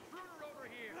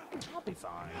 I'll be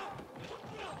fine.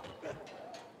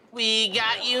 We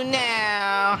got you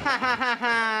now! Ha ha ha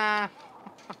ha!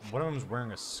 One of them's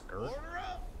wearing a skirt.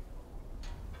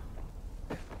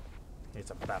 It's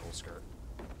a battle skirt.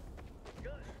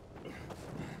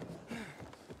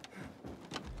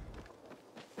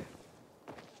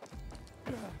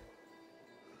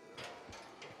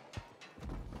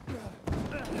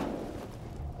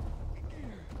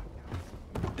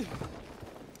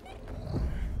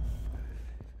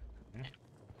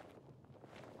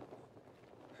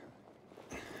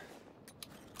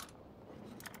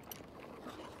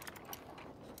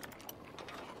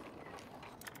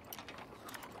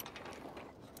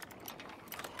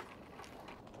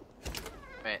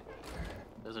 Wait,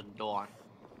 there's a door.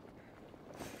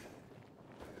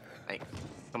 Like,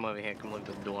 come over here, come look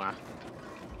at the door.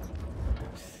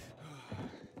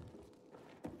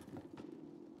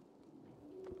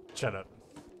 Shut up.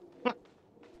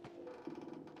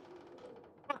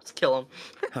 Let's kill him.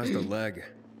 How's the leg?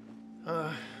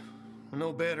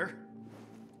 No better.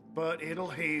 But it'll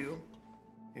heal.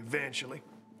 Eventually.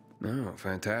 Oh,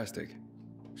 fantastic.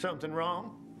 Something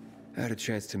wrong? I had a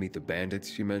chance to meet the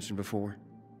bandits you mentioned before.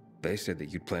 They said that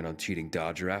you'd plan on cheating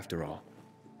Dodger after all.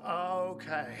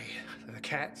 Okay. The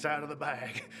cat's out of the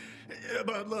bag.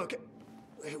 But look,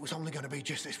 it was only gonna be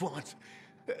just this once.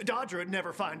 Dodger would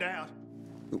never find out.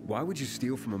 Why would you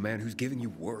steal from a man who's giving you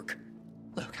work?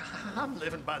 Look, I'm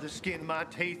living by the skin of my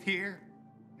teeth here.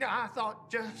 I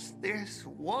thought just this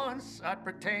once I'd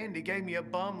pretend he gave me a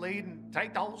bum lead and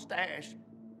take the whole stash.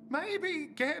 Maybe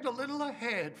get a little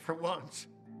ahead for once.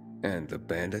 And the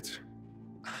bandits?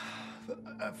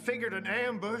 I figured an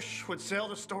ambush would sell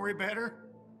the story better.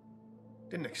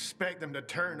 Didn't expect them to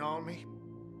turn on me.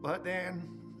 But then,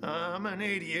 I'm an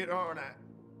idiot, aren't I?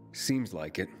 Seems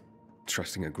like it.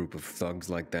 Trusting a group of thugs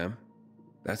like them.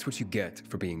 That's what you get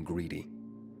for being greedy.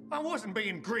 I wasn't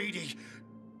being greedy.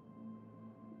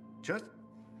 Just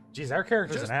Jeez, our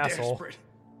character's an asshole. desperate.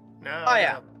 Now Oh, I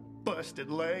yeah. got a busted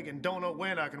leg and don't know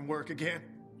when I can work again.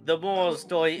 The moral of the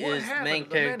story What is the happened main to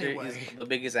them character anyway? is the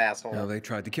biggest asshole. Now, they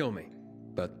tried to kill me,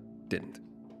 but didn't.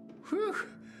 Whew.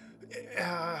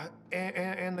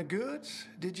 And the goods?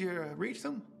 Did you reach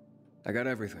them? I got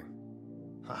everything.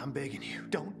 I'm begging you,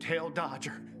 don't tell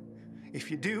Dodger.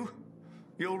 If you do,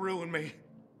 you'll ruin me.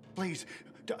 Please,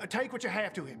 take what you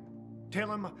have to him.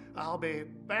 Tell him I'll be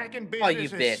back in Oh, you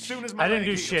business bitch. as soon as my I didn't leg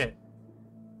do heals. shit.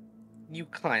 You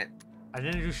cunt. I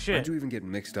didn't do How'd shit. you even get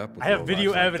mixed up with I have lowlifes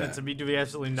video like evidence that? of me doing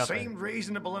absolutely nothing. Seemed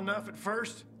reasonable enough at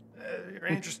first. You're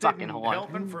interested Fucking in whore.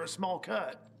 helping for a small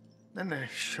cut. Then they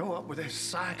show up with this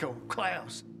psycho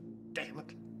Klaus. Damn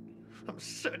it. I'm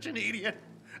such an idiot.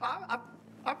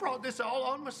 I brought this all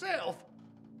on myself.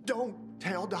 Don't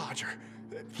tell Dodger.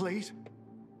 Please.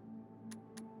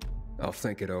 I'll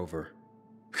think it over.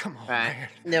 Come on, Right. man.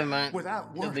 Never mind.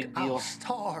 Without No work, big I'll deal.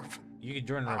 starve. You can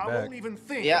join right I back. won't even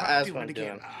think Yeah, about that's doing what it I'm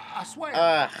again. doing. I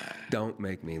swear. Don't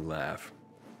make me laugh.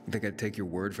 You think I'd take your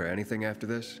word for anything after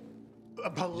this?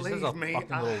 Believe a me, fucking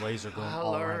little laser going I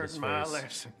all around his learned my face.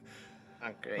 lesson.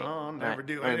 Okay. I'll never Alright,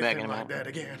 do I'll be back anything in a like minute. that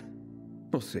again.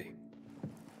 We'll see.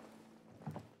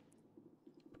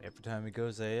 Every time he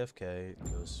goes AFK, it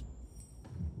goes.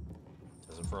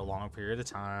 Does it for a long period of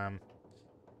time.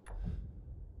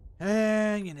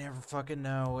 And you never fucking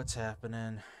know what's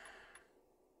happening.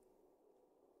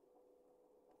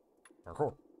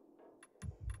 Parkour.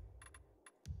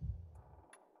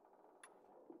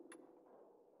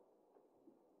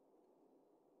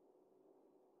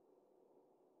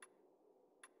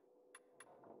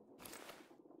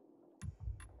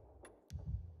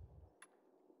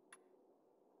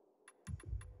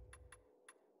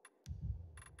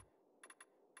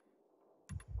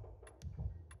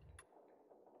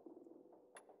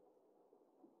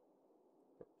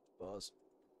 Buzz.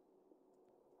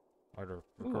 Order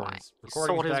Why?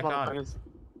 recordings back on.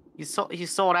 He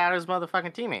sold out his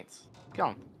motherfucking teammates. Kill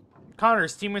him.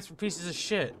 Connor's teammates were pieces of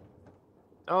shit.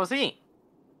 Oh, is he?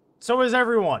 So is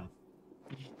everyone.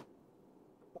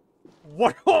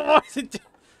 What was it?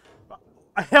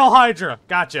 Hell Hydra.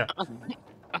 Gotcha.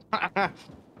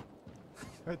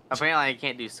 Apparently, I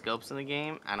can't do scopes in the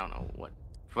game. I don't know what.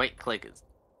 Right click is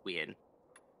weird.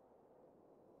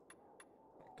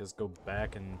 Just go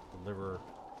back and deliver.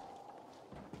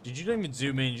 Did you not even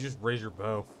zoom in? You just raise your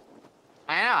bow.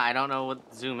 I know. I don't know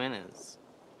what zoom in is.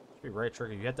 Be right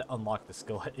trigger. You have to unlock the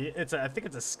skill. I think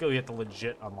it's a skill you have to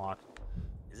legit unlock.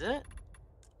 Is it?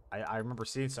 I remember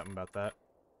seeing something about that.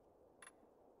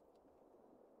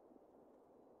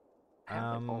 I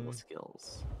have like all the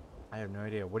skills. I have no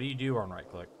idea. What do you do on right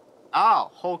click? Oh,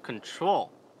 hold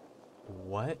control.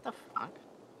 What? What the fuck?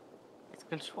 It's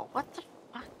control. What the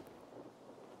fuck?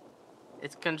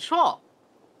 It's control.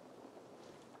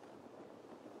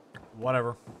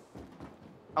 Whatever.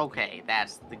 Okay,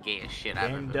 that's the gayest shit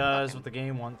I've ever Game does fucking- what the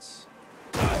game wants.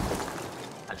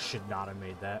 I should not have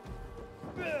made that.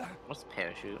 What's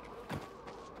parachute?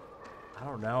 I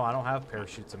don't know. I don't have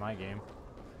parachutes in my game.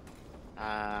 So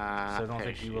I don't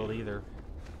think you will either.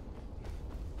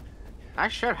 I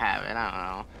should have it. I don't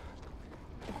know.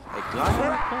 Like, do I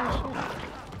have a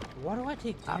parachute? Why do I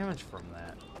take damage from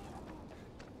that?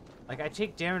 Like, I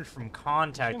take damage from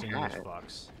contacting these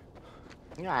fucks.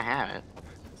 Yeah, I have it.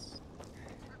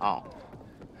 Oh.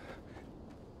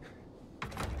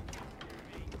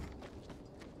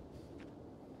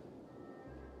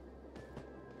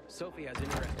 Sophie has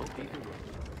interactive beacon.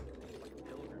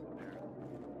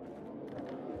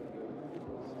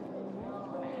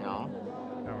 No.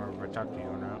 I don't remember if I talked to you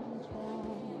or not.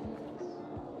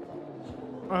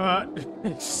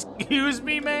 Excuse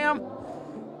me, ma'am?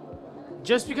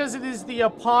 Just because it is the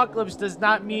apocalypse does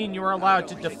not mean you are allowed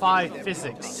to defy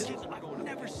physics. I've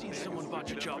never seen someone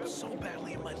botch a job so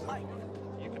badly in my life.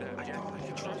 You could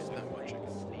have trust that much.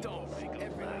 Don't make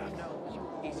him laugh.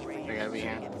 I gotta be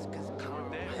here.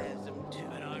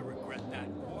 And I regret that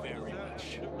very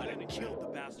much. I didn't kill the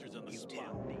bastards on the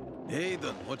spot.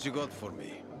 Hayden, what you got for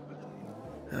me?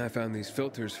 I found these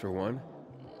filters for one.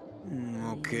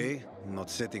 Okay, not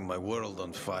setting my world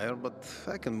on fire, but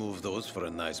I can move those for a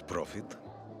nice profit.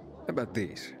 How about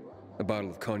these? A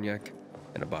bottle of cognac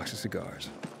and a box of cigars.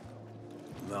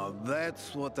 Now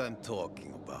that's what I'm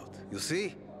talking about. You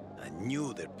see? I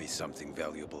knew there'd be something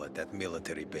valuable at that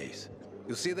military base.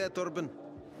 You see that, Urban?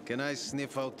 Can I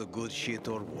sniff out the good shit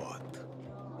or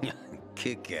what?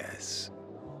 Kick ass.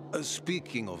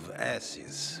 Speaking of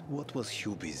asses, what was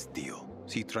Hubie's deal?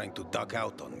 Is he trying to duck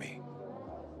out on me?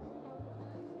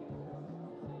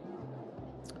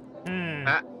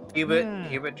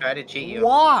 Hubert tried to cheat you.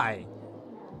 Why?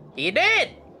 He did!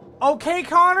 Okay,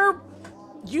 Connor.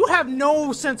 You have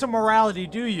no sense of morality,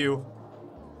 do you?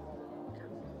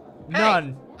 None.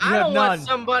 Hey, You I have don't none. want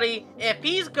somebody, if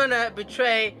he's gonna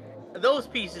betray those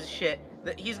pieces of shit,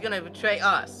 that he's gonna betray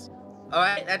us.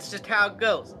 Alright? That's just how it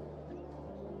goes.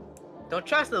 Don't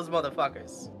trust those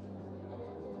motherfuckers.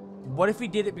 What if he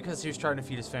did it because he was trying to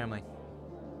feed his family?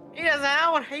 He doesn't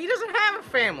have a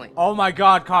family. Oh my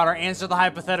god, Connor, answer the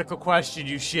hypothetical question,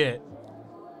 you shit.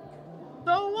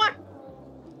 So what?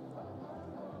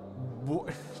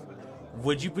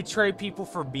 Would you betray people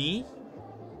for me?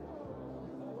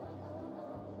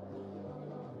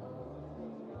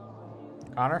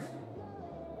 Connor?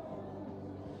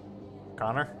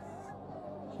 Connor?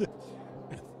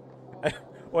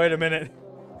 Wait a minute.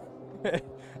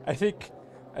 I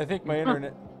think my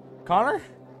internet... Connor?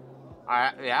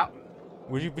 Alright, yeah.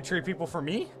 Would you betray people for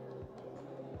me?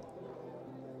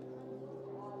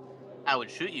 I would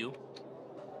shoot you.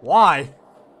 Why?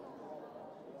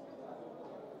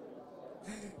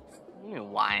 You mean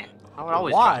why? I would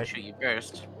always Why? try to shoot you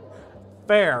first.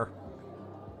 Fair.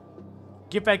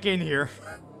 Get back in here.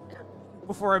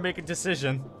 Before I make a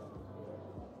decision.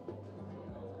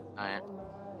 Alright.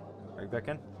 Are you back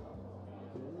in?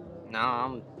 No,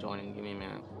 I'm joining. Give me a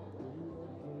minute.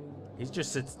 He's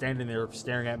just standing there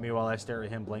staring at me while I stare at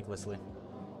him blanklessly.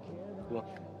 Cool.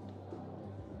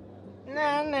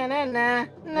 Na na na na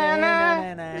na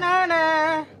na na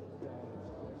na.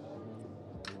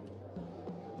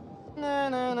 Na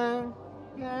na na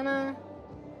na na na.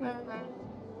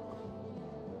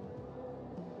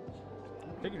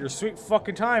 Taking your sweet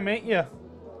fucking time, ain't ya?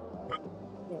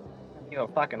 You're a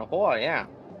fucking whore, yeah.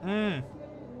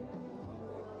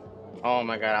 Oh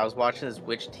my god, I was watching this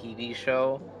witch TV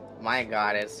show. My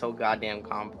god, it's so goddamn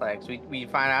complex. We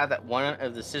find out that one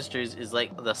of the sisters is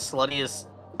like the sluttiest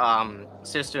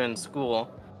sister in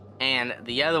school, and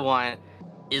the other one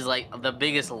is like the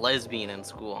biggest lesbian in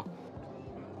school.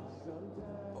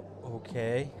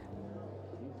 Okay.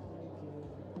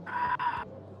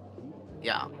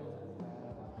 Yeah.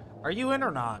 Are you in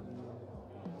or not?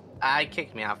 I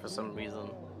kicked me out for some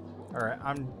reason. Alright,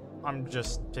 I'm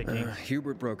just picking.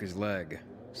 Hubert broke his leg,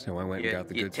 so I went and got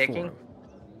the you goods taking? for him.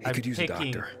 He I'm could use picking.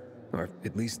 a doctor, or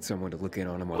at least someone to look in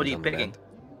on him while What are he's you on the picking? mend.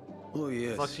 Oh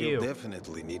yes, Fuck you you.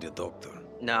 definitely need a doctor.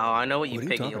 No, I know what you What are you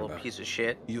pick, you talking little about? piece of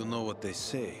shit. You know what they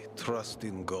say, trust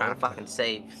in Trying God. to fucking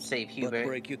save But Hubert.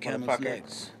 break your camel's motherfucker.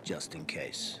 legs, just in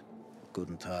case.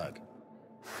 Guten Tag.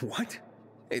 What?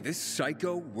 Hey, this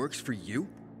psycho works for you?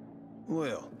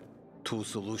 Well, two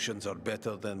solutions are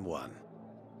better than one.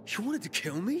 You wanted to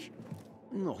kill me?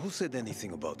 No, who said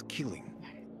anything about killing?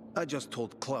 I just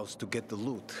told Klaus to get the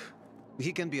loot.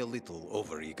 He can be a little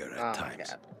overeager Oh at my times.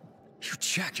 god. You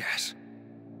jackass.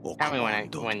 Oh, Tell me come when, on,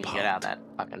 don't when you pout. get out of that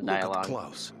fucking Look dialogue. at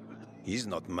Klaus. He's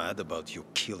not mad about you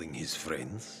killing his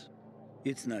friends.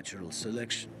 It's natural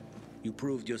selection. You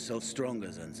proved yourself stronger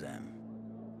than them.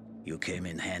 You came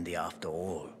in handy after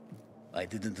all. I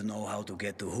didn't know how to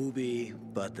get to Hubie,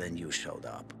 but then you showed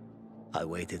up. I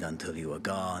waited until you were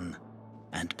gone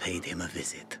and paid him a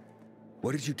visit.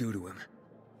 What did you do to him?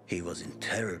 He was in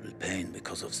terrible pain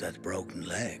because of that broken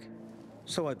leg.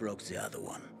 So I broke the other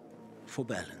one. For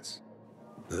balance.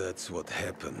 That's what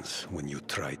happens when you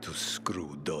try to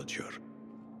screw Dodger.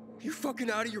 You fucking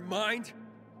out of your mind?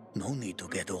 No need to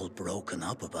get all broken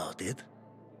up about it.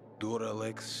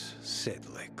 Duralex,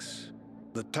 Sedlex.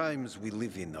 The times we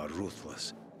live in are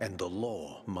ruthless, and the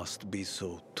law must be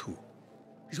so too.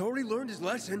 He's already learned his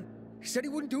lesson. He said he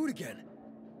wouldn't do it again.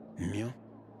 Yeah?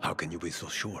 How can you be so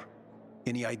sure?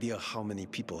 Any idea how many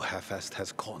people half-assed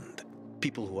has conned?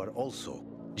 People who are also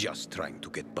just trying to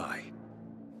get by.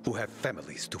 Who have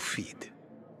families to feed.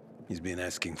 He's been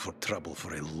asking for trouble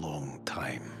for a long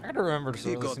time. I gotta remember to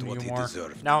He listen got to what you he more.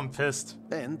 deserved. Now I'm pissed.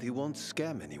 And he won't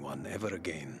scam anyone ever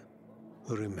again.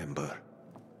 Remember,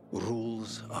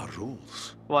 rules are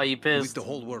rules. Why you With pissed? the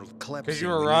whole world collapsing, 'Cause you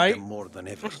were we need right. them more than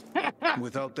ever.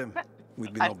 Without them,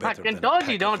 we'd be I no better fucking than told a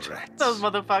you, pack don't of trust rats. those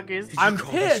motherfuckers. I'm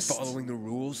Call us pissed following the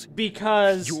rules.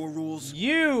 because Your rules.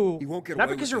 you won't get not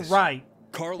away because with you're this. right.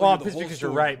 Carl, Well, I'm the pissed whole because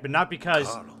you're story. right, but not because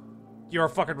Carl, you're a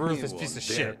fucking you ruthless won't piece of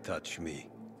dare shit. touch me.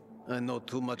 I know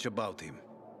too much about him.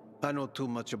 I know too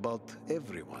much about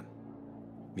everyone.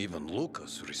 Even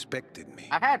Lucas respected me.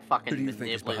 I've had fucking Who do you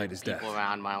think is behind manipulative his people death?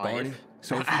 around my Barney? life.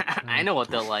 Sophie? I know what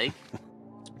they're like.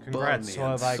 Congrats, so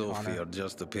Barney have and I, Sophie Connor. are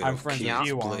just a pair I'm of friends kids with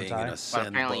you, aren't playing I? in a But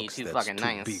apparently sandbox you're too that's fucking too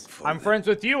nice. big for I'm them. friends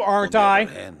with you, On aren't the I?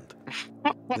 other hand,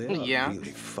 they are Yeah.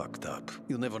 really fucked up.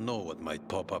 You never know what might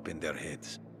pop up in their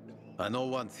heads. I know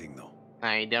one thing though.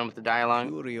 Are you done with the dialogue?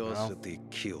 Curiosity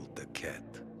killed the cat.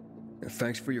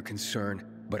 Thanks for your concern,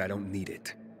 but I don't need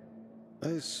it.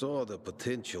 I saw the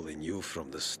potential in you from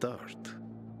the start,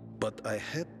 but I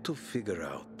had to figure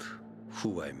out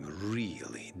who I'm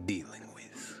really dealing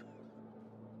with.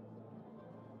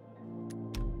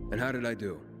 And how did I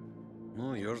do?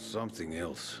 Oh, you're something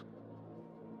else.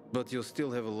 But you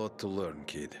still have a lot to learn,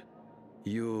 kid.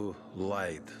 You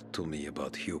lied to me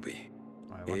about Hubie.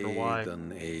 I wonder why.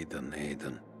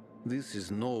 Aiden. This is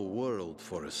no world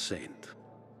for a saint.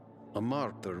 A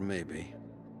martyr, maybe,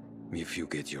 if you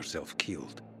get yourself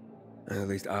killed. At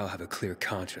least I'll have a clear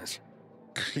conscience.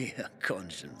 Clear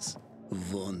conscience.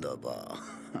 Wunderbar.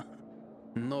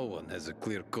 No one has a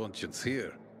clear conscience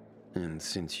here. And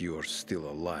since you're still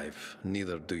alive,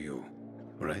 neither do you,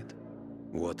 right?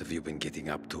 What have you been getting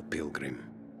up to, Pilgrim?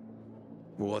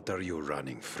 What are you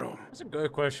running from? That's a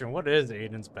good question. What is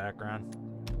Aiden's background?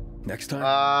 Next time,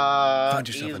 find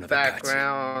yourself His another patsy.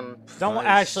 background. Don't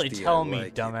actually Feisty, tell I me, like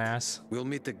it. dumbass. We'll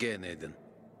meet again, Aiden.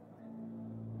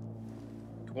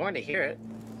 I wanted to hear it.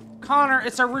 Connor,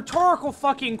 it's a rhetorical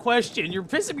fucking question. You're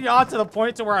pissing me off to the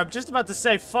point to where I'm just about to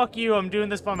say, fuck you, I'm doing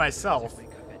this by myself.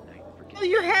 Well,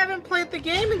 you haven't played the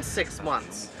game in 6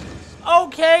 months.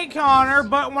 Okay, Connor,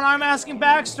 but when I'm asking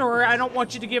backstory, I don't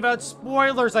want you to give out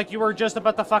spoilers like you were just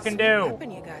about to fucking do.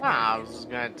 I was just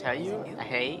gonna tell you,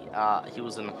 hey, he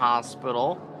was in the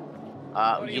hospital.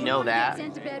 You know that.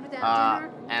 And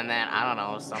then, I don't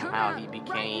know, somehow he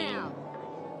became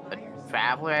a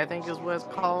traveler, I think is what it's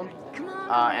called.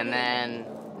 And then,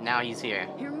 now he's here.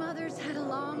 Your mother's had a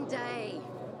long day.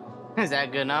 Is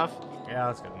that good enough? Yeah,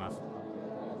 that's good enough.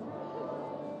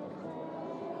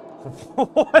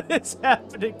 What is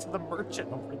happening to the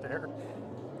merchant over there?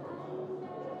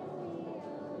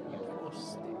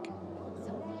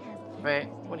 Wait,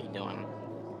 what are you doing?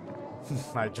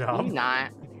 My Can job. you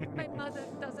not? My mother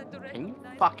doesn't Can you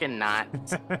recognize fucking not?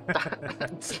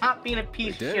 Stop being a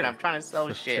piece of did. shit. I'm trying to sell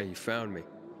Okay, shit. you found me.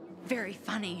 Very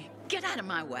funny. Get out of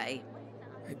my way.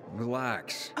 Hey,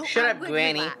 relax. Oh, Shut I up, would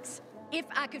Granny. relax if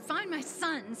I could find my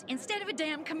sons instead of a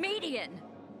damn comedian.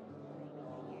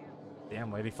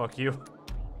 Damn, lady, fuck you.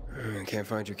 Can't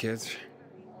find your kids?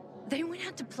 They went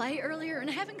out to play earlier and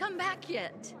haven't come back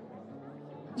yet.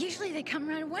 Usually they come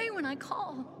right away when I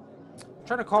call. I'm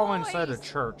trying to call Boys, inside a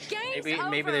church. Game's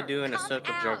Maybe they're over. doing a Come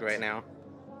circle out. jerk right now.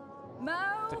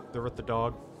 Mo, They're with the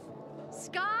dog.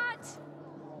 Scott,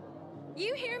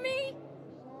 you hear me?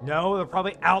 No, they're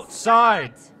probably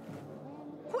outside. Scott,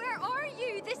 where are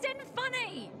you? This isn't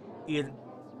funny. Ian,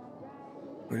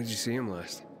 When did you see him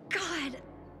last? God,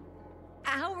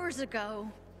 hours ago.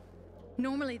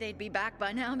 Normally they'd be back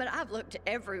by now, but I've looked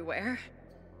everywhere.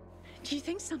 Do you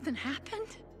think something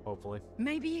happened? hopefully.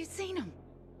 Maybe you've seen them.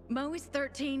 Mo is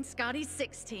 13, Scotty's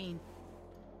 16.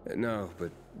 No,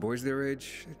 but boys their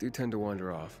age do tend to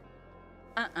wander off.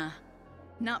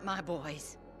 Not my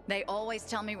boys. They always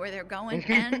tell me where they're going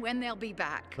and when they'll be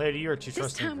back. Lady, you're too This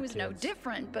trusting time for was no kids.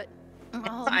 different, but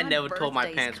oh, I my never told my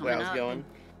birthday's parents where I was coming up. going.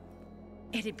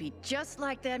 It'd be just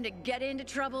like them to get into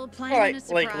trouble planning a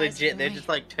surprise. Like legit, for they me. just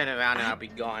like turn around and I'll be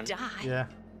gone. Die. Yeah.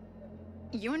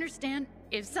 You understand?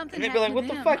 If something And they'd be like, happened "What to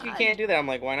the him, fuck? You can't do that." I'm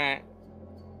like, "Why not?"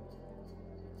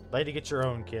 Lady, get your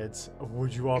own kids.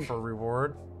 Would you offer a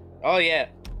reward? Oh yeah.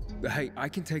 Hey, I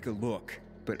can take a look,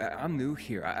 but I'm new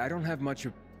here. I don't have much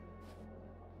of...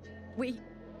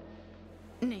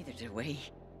 Neither do we.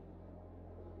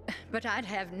 But I'd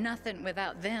have nothing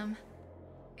without them.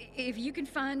 If you can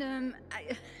find them,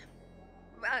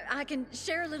 I can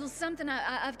share a little something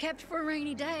I've kept for a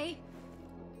rainy day.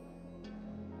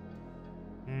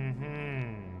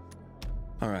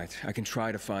 All right, I can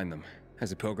try to find them.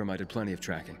 As a pilgrim, I did plenty of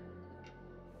tracking.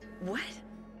 What?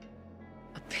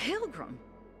 A pilgrim?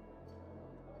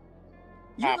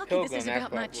 You're lucky this isn't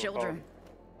about my children.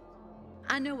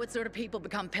 I know what sort of people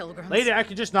become pilgrims. Lady, I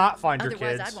could just not find your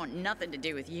Otherwise, kids. I'd want nothing to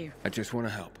do with you. I just want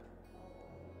to help.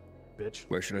 Bitch.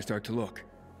 Where should I start to look?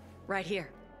 Right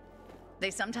here. They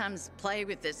sometimes play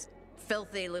with this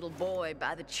filthy little boy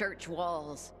by the church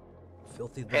walls.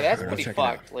 Filthy Hey, that's I'll pretty check it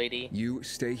out. fucked, lady. You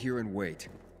stay here and wait.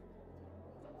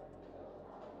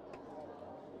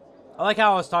 I like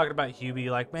how I was talking about Hubie,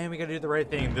 like, man, we gotta do the right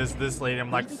thing. This lady, I'm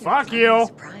like, Maybe fuck they're planning a you.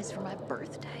 Surprise for my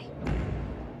birthday.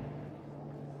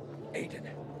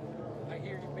 Aiden, I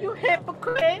hear you. You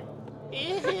hypocrite!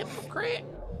 You hypocrite.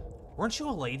 Weren't you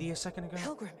a lady a second ago?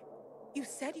 Pilgrim, you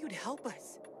said you'd help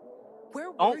us. Where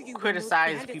were Don't you when those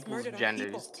criticize bandits people's murdered our genders.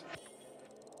 people?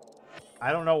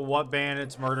 I don't know what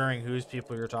bandits murdering whose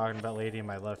people you're talking about, lady, in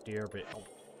my left ear, but oh,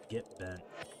 get bent.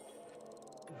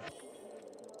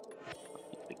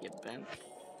 Get bent.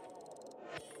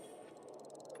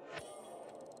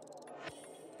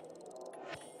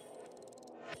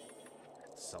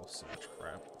 Sells so much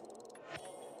crap.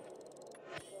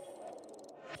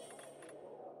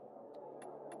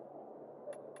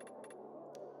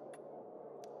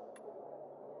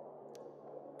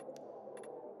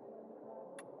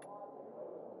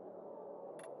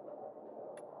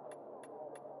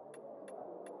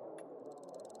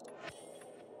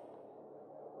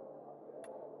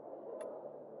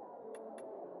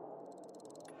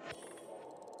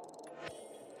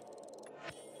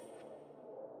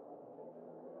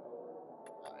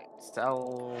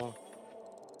 So,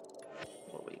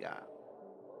 what we got?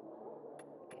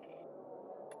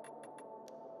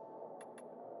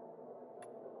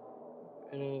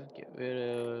 Get rid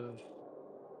of.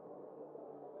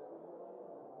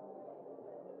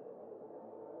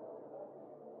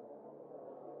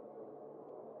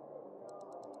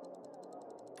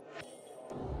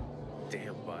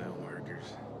 Damn biomarkers.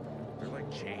 They're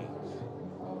like chains.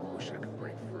 Wish I could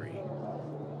break free.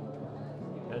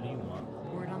 What do you want?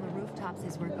 Word on the rooftops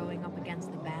is we're going up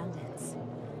against the bandits.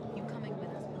 You coming with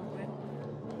us, Pilgrim?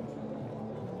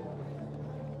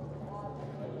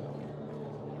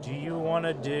 Do you want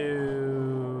to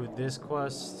do this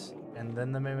quest and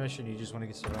then the main mission? You just want to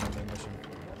get started on the main mission?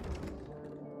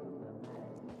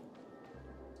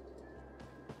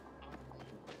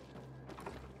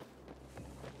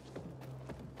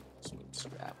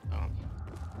 Scrap.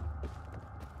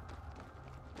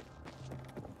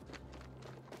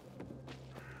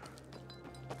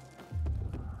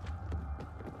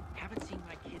 Haven't seen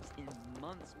my kids in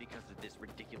months because of this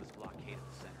ridiculous blockade of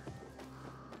the center.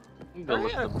 You go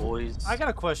look at the boys. I got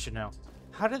a question now.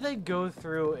 How do they go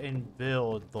through and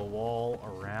build the wall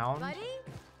around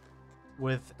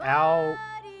without?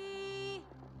 Buddy!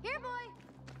 Here, boy!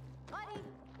 Buddy,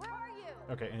 where are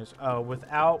you? Okay, and it's,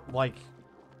 without like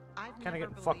kind of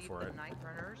getting fucked for it.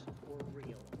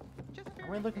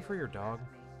 Are we looking for your dog?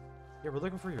 Yeah, we're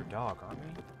looking for your dog, aren't we?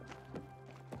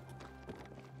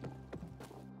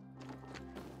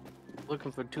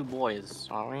 Looking for two boys,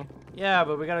 aren't we? Yeah,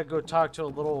 but we gotta go talk to a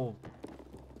little.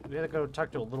 We gotta go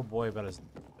talk to a little boy about his.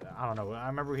 I don't know. I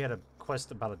remember we had a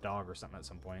quest about a dog or something at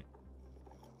some point.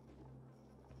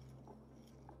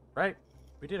 Right?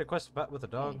 We did a quest about with a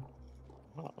dog.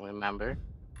 I don't remember.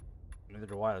 Neither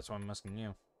do I. That's why I'm asking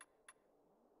you.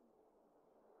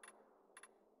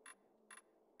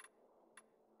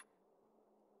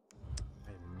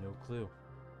 I have no clue.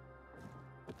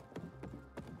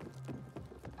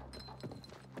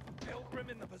 Pilgrim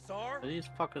in the bazaar? Who the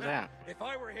fuck is that? If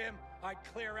I were him, I'd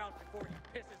clear out before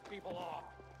he pisses people off.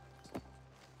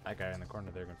 That guy in the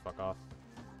corner there can fuck off.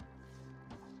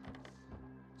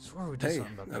 Swear we did Hey,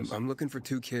 something about this. I'm looking for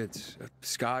two kids,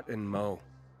 Scott and Mo.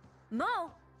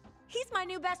 Mo? He's my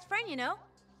new best friend, you know?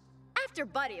 After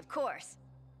Buddy, of course.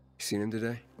 You seen him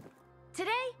today?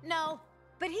 Today? No.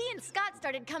 But he and Scott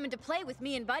started coming to play with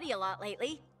me and Buddy a lot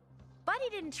lately. Buddy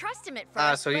didn't trust him at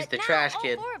first, So he's but the now trash all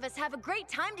kid. four of us have a great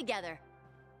time together.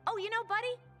 Oh, you know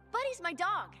Buddy? Buddy's my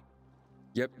dog.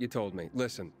 Yep, you told me.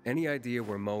 Listen, any idea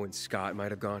where Mo and Scott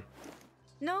might have gone?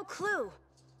 No clue.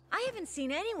 I haven't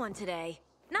seen anyone today.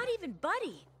 Not even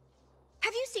Buddy.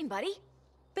 Have you seen Buddy?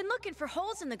 Been looking for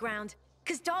holes in the ground,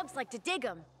 'cause dogs like to dig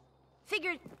them.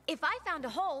 Figured if I found a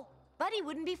hole, Buddy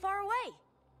wouldn't be far away.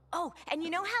 Oh, and you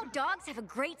know how dogs have a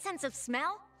great sense of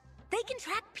smell? They can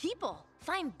track people,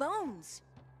 find bones.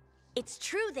 It's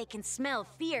true they can smell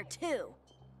fear, too.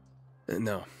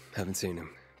 No, haven't seen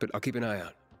him. But I'll keep an eye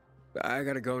out. I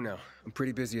gotta go now. I'm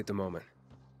pretty busy at the moment.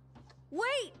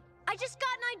 Wait! I just got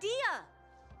an idea!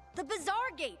 The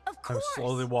bazaar gate, of course! I'm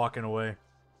slowly walking away.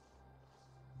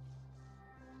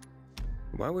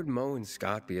 Why would Mo and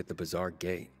Scott be at the bazaar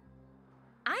gate?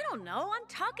 I don't know. I'm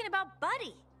talking about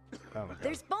Buddy. Oh my God.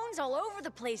 There's bones all over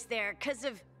the place there, 'cause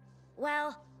of,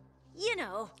 well, you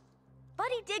know.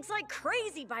 Buddy digs like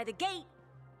crazy by the gate.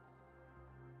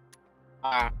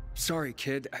 Sorry,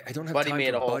 kid. I don't have Buddy time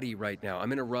made for a hole. Buddy right now.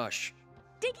 I'm in a rush.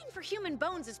 Digging for human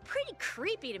bones is pretty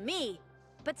creepy to me,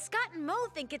 but Scott and Mo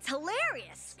think it's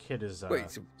hilarious. Kid is Wait,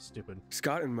 so stupid.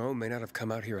 Scott and Mo may not have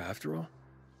come out here after all?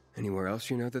 Anywhere else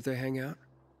you know that they hang out?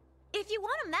 If you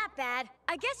want them that bad,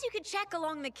 I guess you could check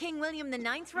along the King William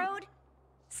IX road.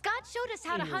 Scott showed us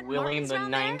how to hunt William martins the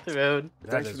around there. Ninth Road.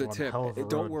 Thanks for the tip.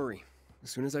 Don't worry.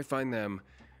 As soon as I find them,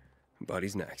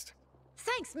 Buddy's next.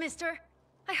 Thanks, mister.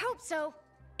 I hope so.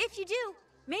 If you do,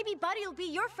 maybe Buddy will be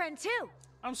your friend too.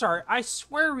 I'm sorry. I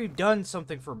swear we've done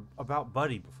something about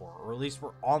Buddy before, or at least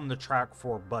we're on the track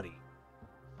for Buddy.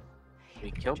 Did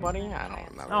we kill Buddy? I don't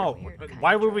remember. No.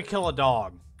 Why would we kill a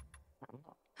dog?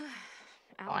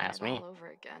 Don't ask me. All over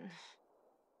again.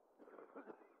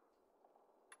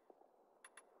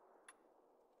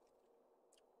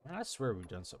 Man, I swear we've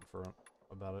done something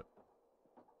about it.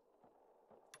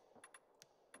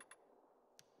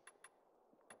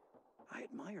 I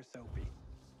admire Sophie.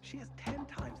 She has 10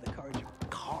 times the courage of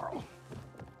Carl.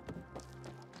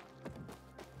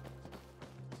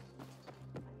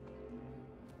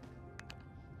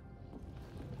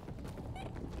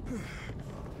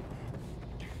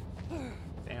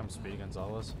 Damn, Speedy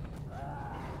Gonzalez.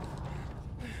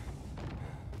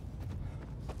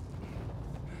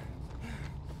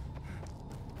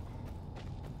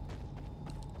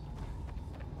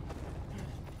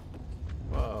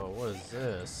 Whoa, what is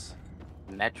this?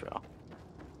 Metro.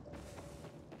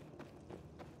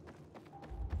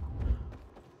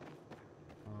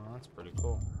 Oh, that's pretty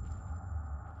cool.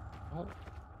 Oh.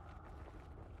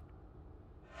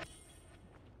 I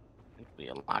think we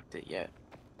unlocked it yet.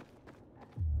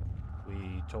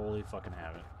 We totally fucking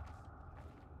haven't.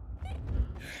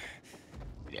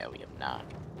 Yeah, we have not.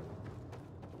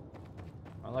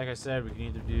 Well, like I said, we can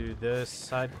either do this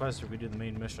side quest or we do the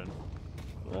main mission.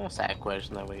 Well, side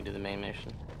question, that way we do the main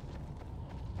mission.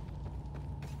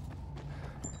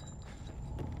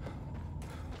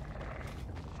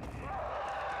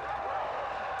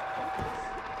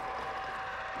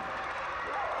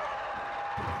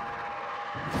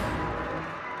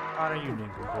 Connor, you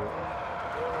nincompoop.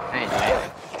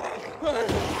 Anyway.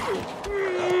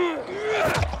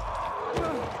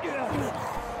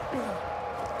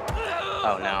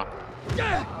 Oh no.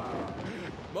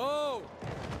 Mo!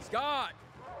 Scott!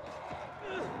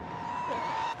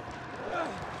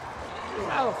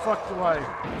 How the fuck do I...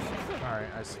 Alright,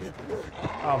 I see it.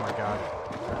 Oh my god.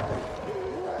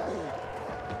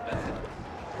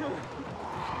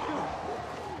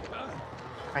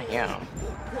 I am.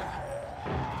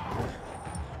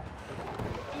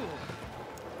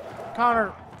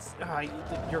 Connor,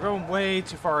 you're going way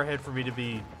too far ahead for me to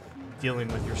be dealing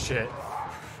with your shit.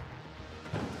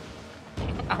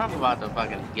 I'm about to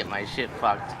fucking get my shit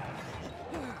fucked.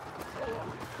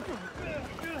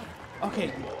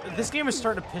 Okay, this game is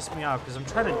starting to piss me off because I'm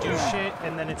trying to do shit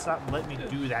and then it's not letting me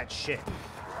do that shit.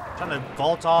 I'm trying to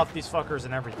vault off these fuckers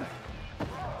and everything.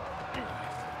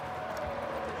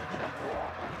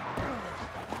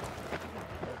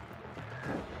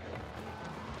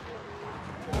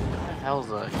 What the hell's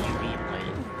a UV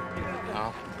blade?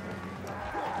 Oh.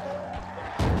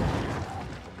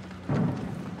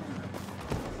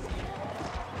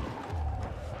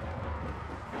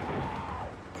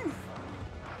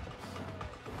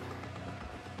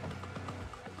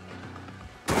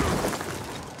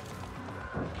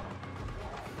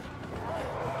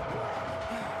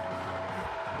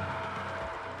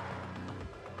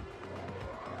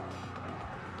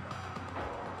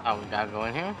 Oh, we gotta go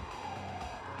in here?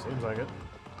 Seems like it.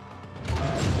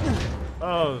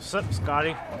 Oh, sup,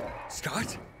 Scotty?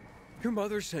 Scott? Your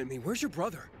mother sent me. Where's your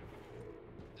brother?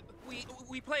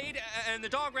 We played and the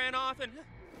dog ran off and...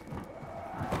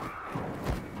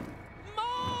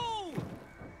 Mo!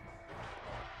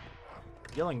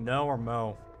 Yelling no or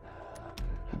mo?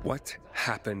 What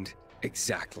happened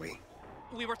exactly?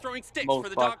 We were throwing sticks Most for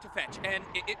the fuck. dog to fetch, and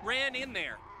it ran in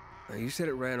there. You said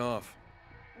it ran off.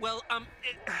 Well,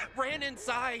 it ran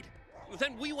inside.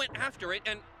 Then we went after it,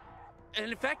 and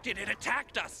infected, it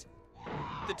attacked us.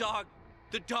 The dog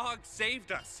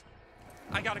saved us.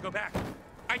 I gotta go back.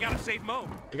 I gotta save Mo.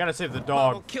 You gotta save the Mom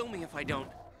dog. will kill me if I don't.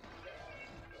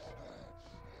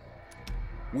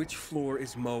 Which floor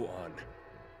is Mo on?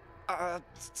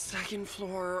 Second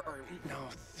floor, or no,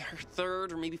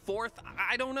 third, or maybe fourth.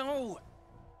 I don't know.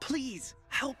 Please,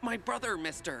 help my brother,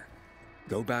 mister.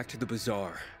 Go back to the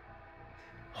bazaar.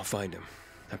 I'll find him.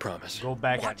 I promise. Go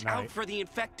back Watch at night. out for the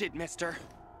infected, mister.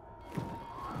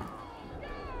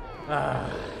 Ah,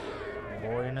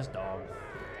 boy and his dog.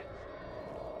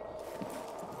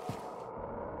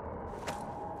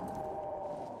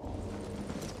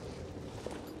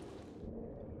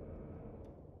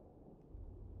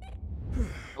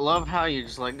 I love how you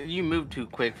just like you move too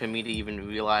quick for me to even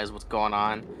realize what's going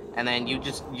on, and then you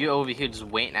over here just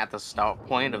waiting at the start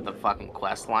point of the fucking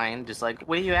quest line, just like,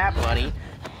 where you at, buddy?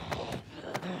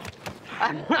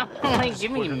 I'm like,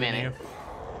 give me a minute.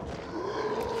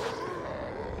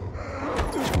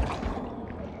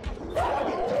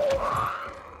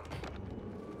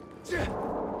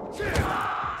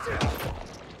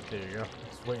 There you go.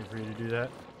 Just waiting for you to do that.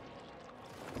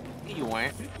 You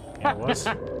weren't. Yeah, it was.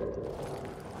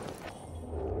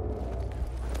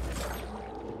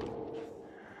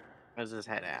 Where's his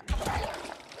head at?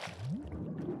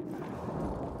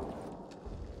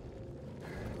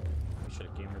 We should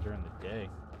have came here during the day.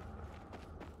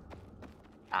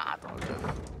 Ah, I thought it was.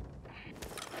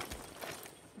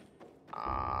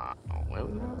 Where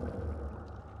we going?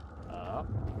 Up.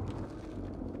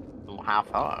 How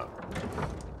far?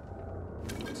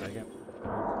 1 second.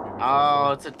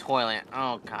 Oh, it's a toilet.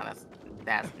 Oh god,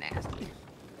 that's nasty.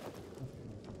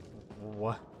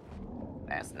 What?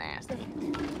 That's nasty.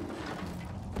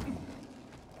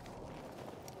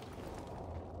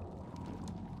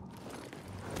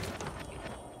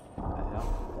 What the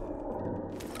hell?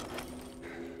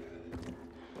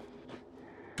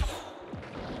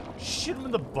 Shoot him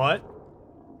in the butt?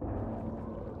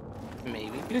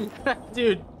 Maybe.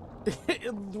 Dude,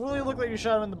 it really looked like you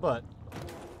shot him in the butt.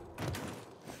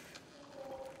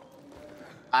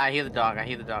 I hear the dog. I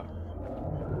hear the dog.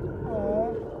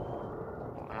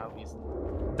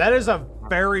 That is a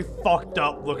very fucked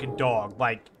up looking dog.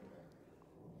 Like,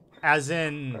 as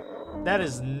in, that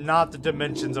is not the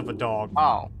dimensions of a dog.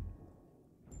 Oh.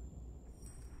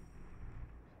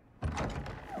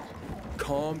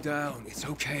 Calm down. It's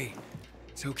okay.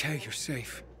 It's okay. You're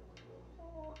safe.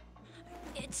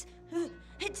 It's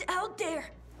out there.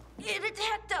 It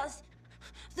attacked us.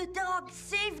 The dog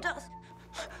saved us.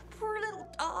 Poor little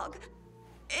dog.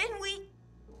 And we...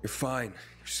 You're fine.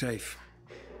 You're safe.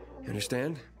 You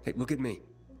understand? Hey, look at me.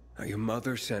 Now, your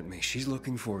mother sent me. She's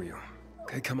looking for you.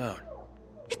 Okay, come out.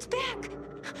 It's back.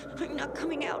 I'm not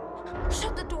coming out.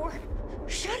 Shut the door.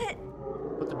 Shut it.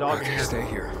 Put the dog in Okay, here. stay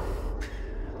here.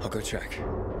 I'll go check.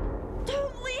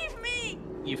 Don't leave me.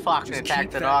 You fucking Just attack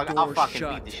keep the that dog, I'll door fucking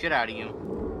shut. beat the shit out of you.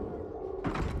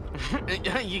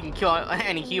 You can kill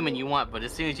any human you want, but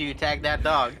as soon as you attack that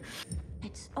dog...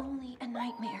 It's only a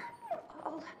nightmare.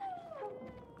 Oh,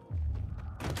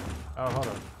 hold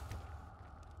on.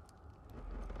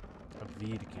 A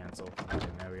V to cancel. Okay,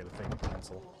 now we gotta think of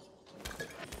cancel.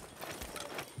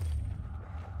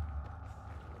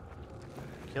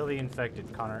 Kill the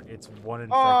infected, Connor. It's one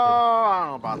infected. Oh, I don't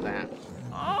know about that.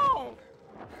 Oh!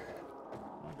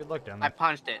 Well, good luck down I there.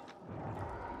 punched it.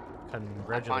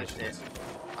 Congratulations. I punched it.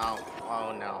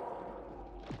 Oh no.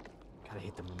 Gotta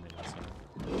hit the movement button.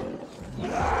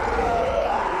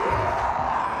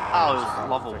 Oh, it was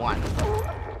level 1.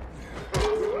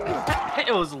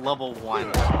 It was level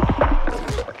 1.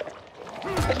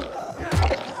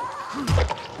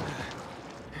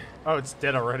 Oh, it's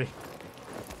dead already.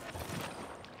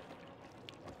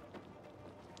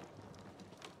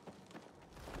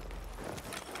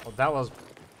 Well, that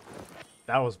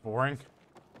was boring.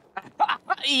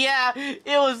 Yeah,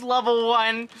 it was level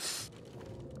 1.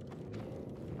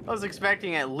 I was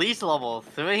expecting at least level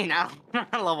 3, now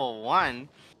level 1.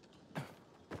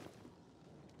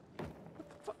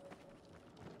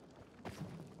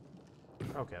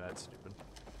 Okay, that's stupid.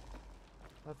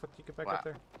 How the fuck do you get back up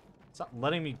there? It's not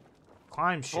letting me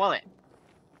climb shit. Toilet.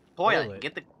 Toilet.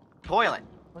 Get the toilet.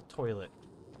 What toilet?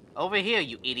 Over here,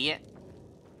 you idiot.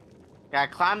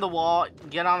 Gotta climb the wall,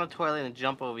 get on the toilet, and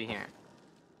jump over here.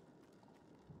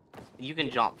 You can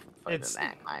jump further than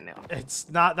that, I know. It's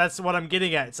not, that's what I'm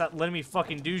getting at. It's not letting me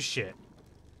fucking do shit.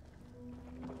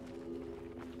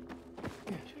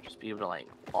 be able to like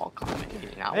wall climb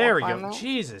it. There we go.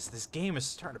 Jesus, this game is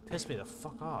starting to piss me the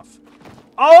fuck off.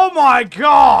 Oh my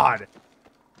god!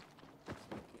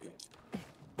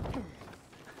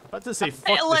 About to say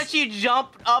fuck It lets this. you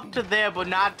jump up to there, but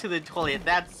not to the toilet.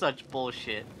 That's such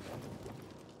bullshit.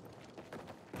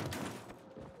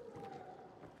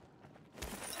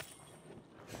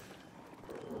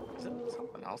 Is there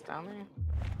something else down there?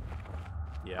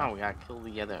 Yeah. Oh, we gotta kill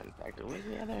the other infected. Where's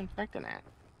the other infected at?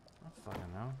 I don't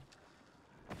fucking know.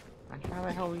 Like, how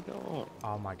the hell we go?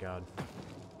 Oh my god.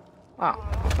 Oh.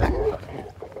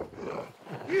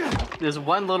 There's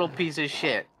one little piece of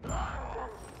shit.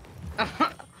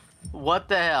 What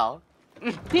the hell?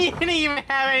 He didn't even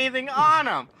have anything on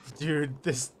him. Dude,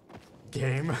 this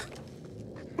game.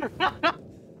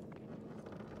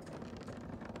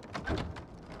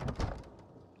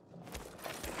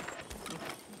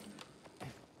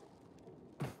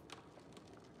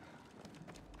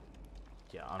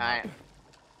 Yeah, I'm Alright.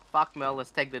 Fuck Mel,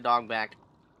 let's take the dog back.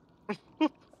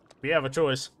 We have a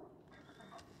choice.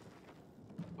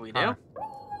 We do?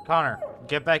 Connor,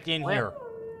 get back in here.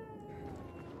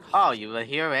 Oh, you were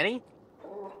here already?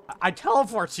 I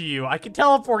teleport to you. I can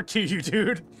teleport to you,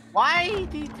 dude. Why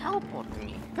do you teleport to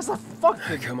me? Because I fucked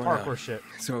the Come on parkour out. shit.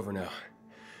 It's over now.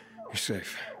 You're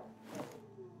safe.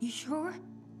 You sure?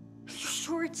 You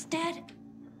sure it's dead?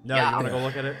 No, you want to go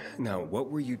look at it? Now, what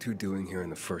were you two doing here in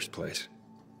the first place?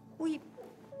 We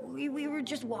were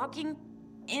just walking,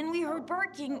 and we heard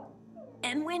barking,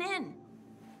 and went in.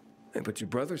 But your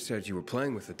brother said you were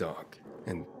playing with the dog,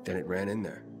 and then it ran in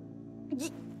there.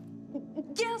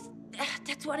 Yes,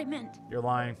 that's what I meant. You're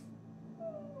lying.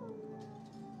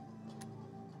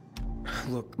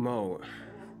 Look, Mo,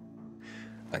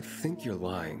 I think you're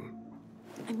lying.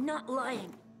 I'm not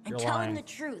lying. I'm You're telling lying. the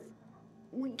truth.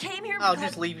 We came here I'll because...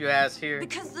 just leave your ass here.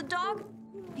 Because the dog,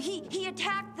 he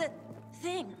attacked the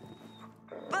thing.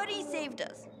 Buddy saved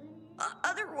us.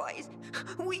 Otherwise,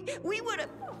 we would have...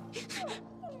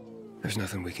 There's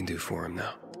nothing we can do for him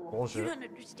now. You Bullshit. don't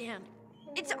understand.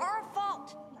 It's our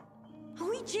fault.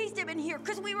 We chased him in here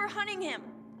because we were hunting him.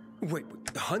 Wait,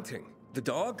 hunting? The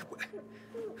dog?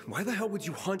 Why the hell would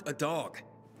you hunt a dog?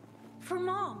 For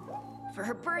Mom. For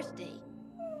her birthday.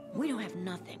 We don't have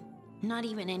nothing. Not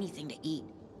even anything to eat.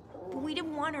 But we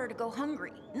didn't want her to go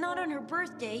hungry. Not on her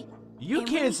birthday. You And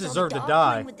when kids we saw deserve the to dog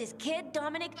die. playing with this kid,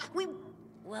 Dominic, we,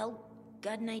 well,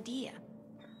 got an idea.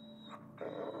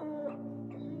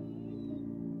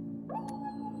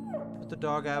 Put the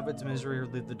dog out of its misery or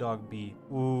leave the dog be.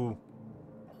 Ooh.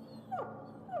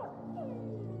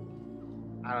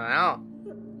 I don't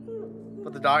know.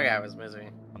 Put the dog out of his misery.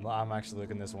 I'm actually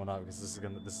looking this one up because this is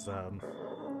gonna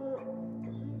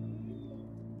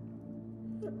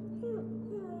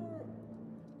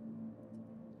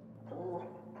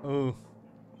Ooh.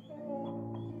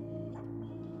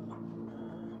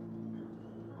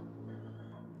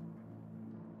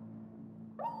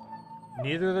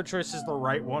 Neither of the choices is the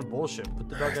right one. Bullshit. Put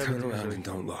the dog out of Turn its around misery. and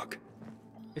don't look.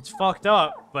 It's fucked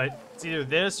up, but it's either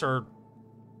this or...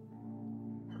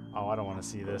 Oh, I don't want to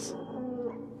see this.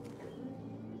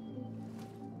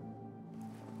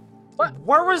 What?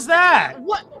 Where was that?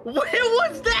 What? Where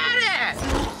was that at?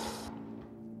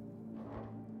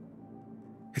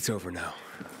 It's over now.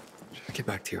 Just get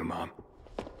back to your mom.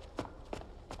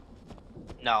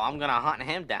 No, I'm gonna hunt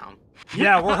him down.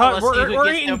 Yeah, Let's see who we're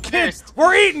gets eating there kid. first.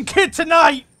 We're eating kid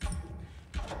tonight.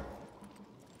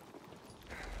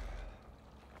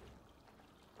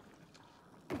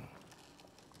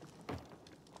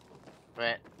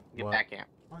 Brett, get What? back here.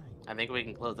 I think we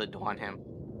can close the door on him.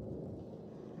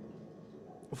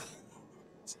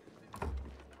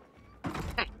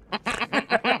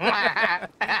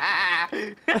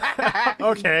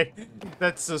 Okay,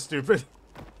 that's so stupid.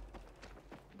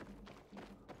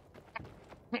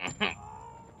 Let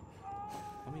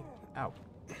me out.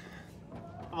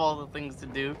 Of all the things to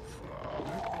do.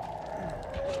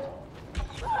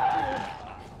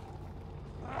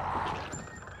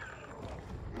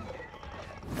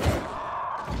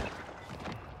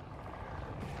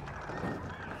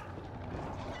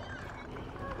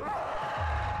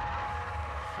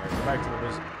 Alright, go back to the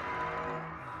visit.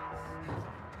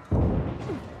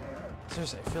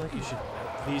 Seriously, I feel like you should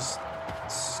at least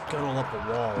scuttle up a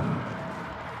wall.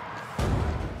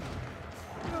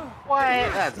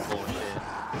 What? That's bullshit.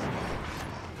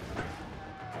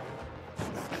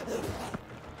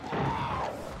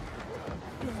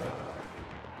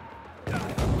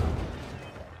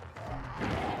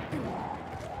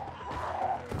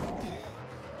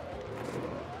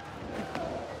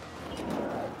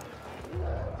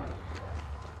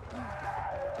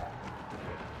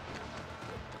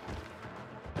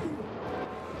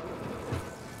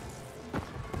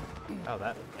 Oh,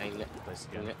 that. You're place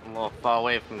getting again. a little far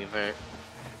away from me, Vert.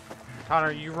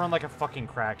 Connor, you run like a fucking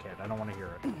crackhead. I don't want to hear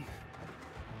it.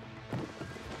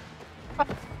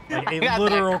 Like I a got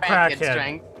literal that crackhead crackhead.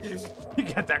 strength. You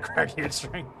got that crackhead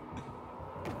strength.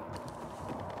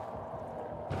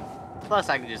 Plus,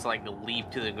 I could just like leap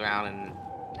to the ground and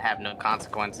have no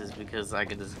consequences because I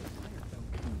could just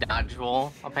dodge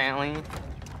roll, apparently.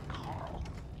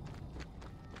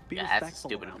 Yeah, that's a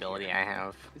stupid ability I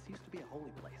have. This used to be a holy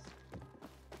place.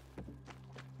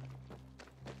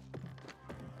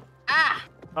 Ah!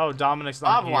 Oh, Dominic's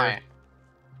not Barbed wire. here.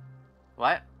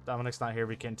 What? Dominic's not here.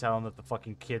 We can't tell him that the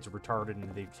fucking kid's retarded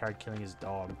and they tried killing his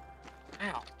dog.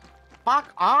 Ow.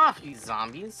 Fuck off, you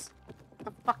zombies. Get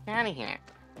the fuck out of here.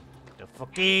 The fuck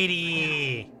out of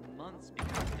here.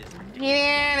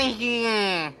 Get out of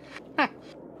here.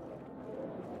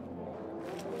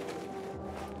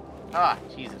 Oh,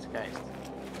 Jesus Christ.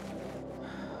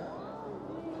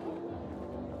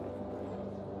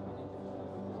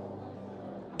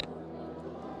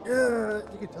 Yeah,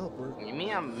 you can teleport. Give me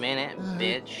a minute,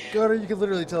 bitch. Gunner, you can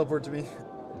literally teleport to me.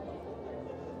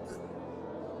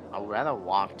 I'd rather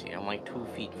walk to you. I'm like 2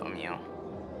 feet from you.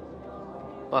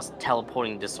 Plus,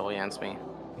 teleporting disorients me.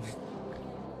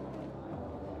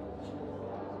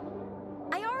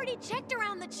 I already checked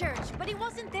around the church, but he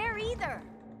wasn't there either.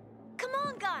 Come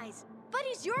on, guys.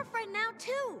 Buddy's your friend now,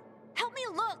 too. Help me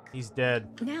look. He's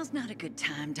dead. Now's not a good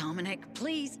time, Dominic.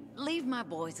 Please, leave my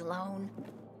boys alone.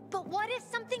 But what if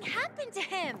something happened to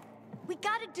him? We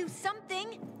gotta do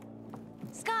something.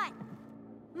 Scott,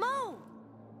 Mo,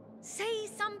 say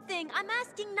something. I'm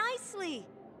asking nicely.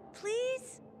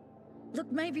 Please?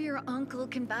 Look, maybe your uncle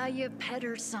can buy you a pet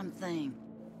or something.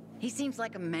 He seems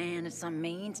like a man of some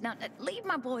means. Now, leave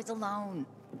my boys alone.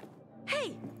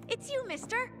 Hey, it's you,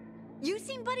 mister. You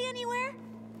seen Buddy anywhere?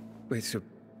 Wait, so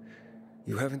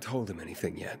you haven't told him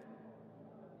anything yet?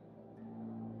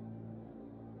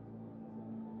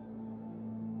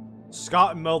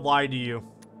 Scott and Mo lied to you.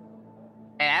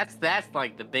 Hey, that's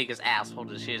like the biggest asshole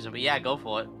decision, but yeah, go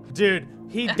for it. Dude,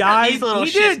 he died. These little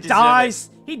he shits did die.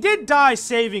 deserve He did die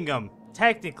saving him,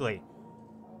 technically.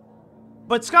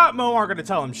 But Scott and Mo aren't gonna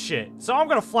tell him shit. So I'm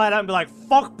gonna flat out and be like,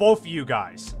 fuck both of you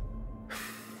guys.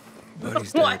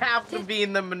 What happened to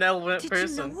being the malevolent Did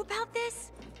person? you know about this?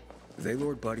 They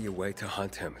lured Buddy away to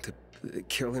hunt him, to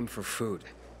kill him for food.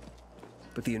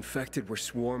 But the infected were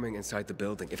swarming inside the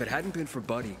building. If it hadn't been for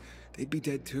Buddy, they'd be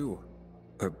dead too.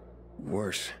 Or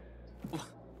worse.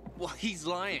 Well, he's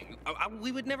lying.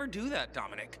 We would never do that,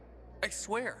 Dominic. I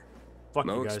swear. Fuck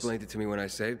Mo you guys. explained it to me when I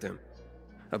saved him.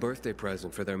 A birthday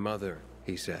present for their mother,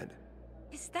 he said.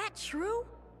 Is that true?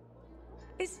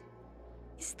 Is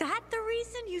that the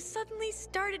reason you suddenly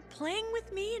started playing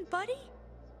with me and Buddy?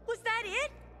 Was that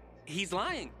it? He's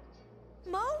lying.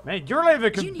 Mo? Man, you're not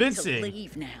even You convincing. need to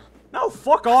leave now. No,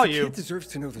 fuck all The you. kid deserves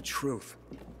to know the truth.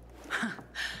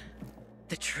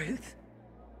 The truth?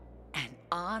 An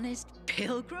honest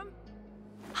pilgrim?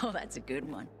 Oh, that's a good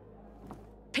one.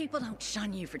 People don't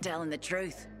shun you for telling the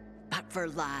truth, but for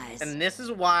lies. And this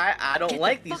is why I don't Get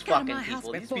like the these fuck out of fucking my house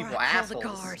people. These before people I call assholes. the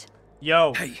guard.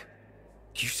 Yo. Hey,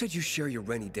 you said you share your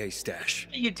rainy day stash.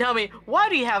 You tell me, why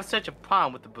do you have such a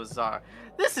problem with the bazaar?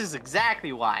 This is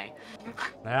exactly why.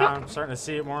 Yeah, I'm starting to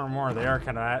see it more and more. They are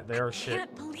I shit.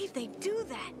 can't believe they do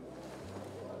that.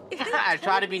 If they I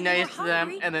try to told be me they nice were to them,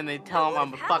 hungry, and then they tell them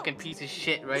I'm a fucking piece of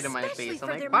shit right in my especially face. I'm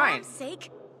for like, their fine. mom's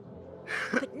sake.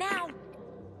 But now,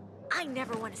 I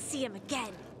never want to see him again.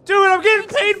 Dude, I'm getting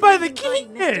Thanks for paid by the saving Buddy,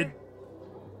 kid. mister.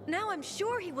 Now I'm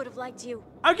sure he would have liked you.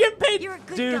 I'm getting paid. You're a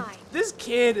good Dude, guy. this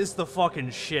kid is the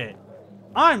fucking shit.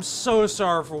 I'm so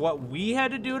sorry for what we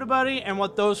had to do to Buddy and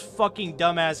what those fucking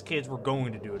dumbass kids were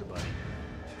going to do to Buddy.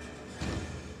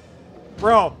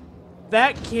 Bro,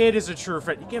 that kid is a true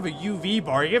friend. You give a UV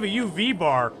bar. You give a UV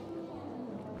bar.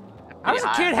 How does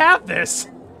a kid have this?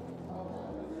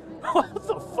 What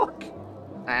the fuck?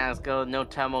 Let's go no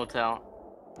tell motel.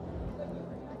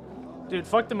 Dude,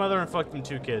 fuck the mother and fuck them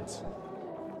two kids.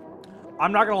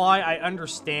 I'm not gonna lie, I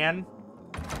understand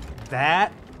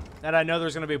that. That I know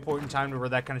there's gonna be a point in time where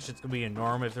that kind of shit's gonna be a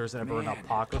norm if there's ever an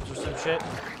apocalypse or some shit.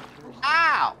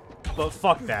 Ow! But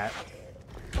fuck that.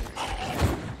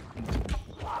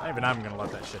 Even I'm gonna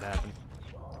let that shit happen.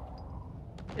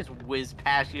 Just whiz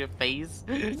past your face.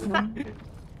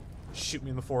 Shoot me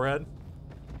in the forehead.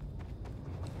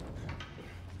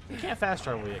 You can't fast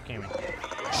travel yet, can we?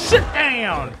 Sit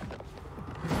down!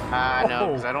 No,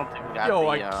 because I don't think we got Yo, the,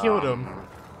 I killed him.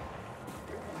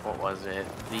 What was it?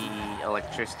 The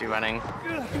electricity running. Oh,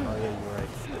 yeah, you're right.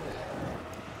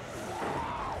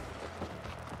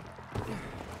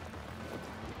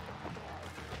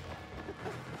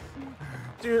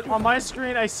 Dude, on my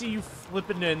screen, I see you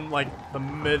flipping in, like, the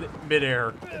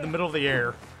mid-air. In the middle of the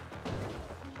air.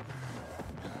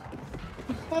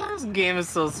 This game is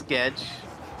so sketch.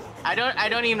 I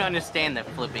don't even understand the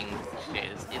flipping shit.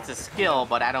 It's a skill,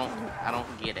 but I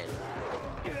don't get it.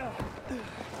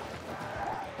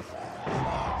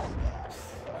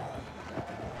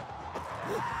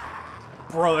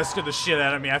 Bro, that scared the shit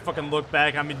out of me. I fucking look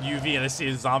back, I'm in UV, and I see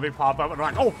a zombie pop up, and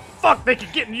I'm like, oh, fuck, they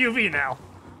can get in UV now.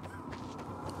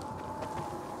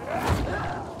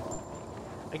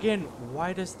 Again,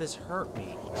 why does this hurt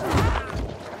me?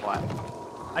 What?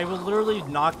 I will literally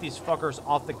knock these fuckers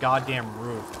off the goddamn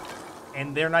roof,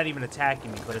 and they're not even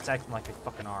attacking me, but it's acting like they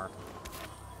fucking are.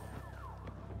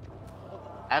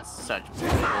 That's such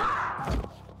bullshit.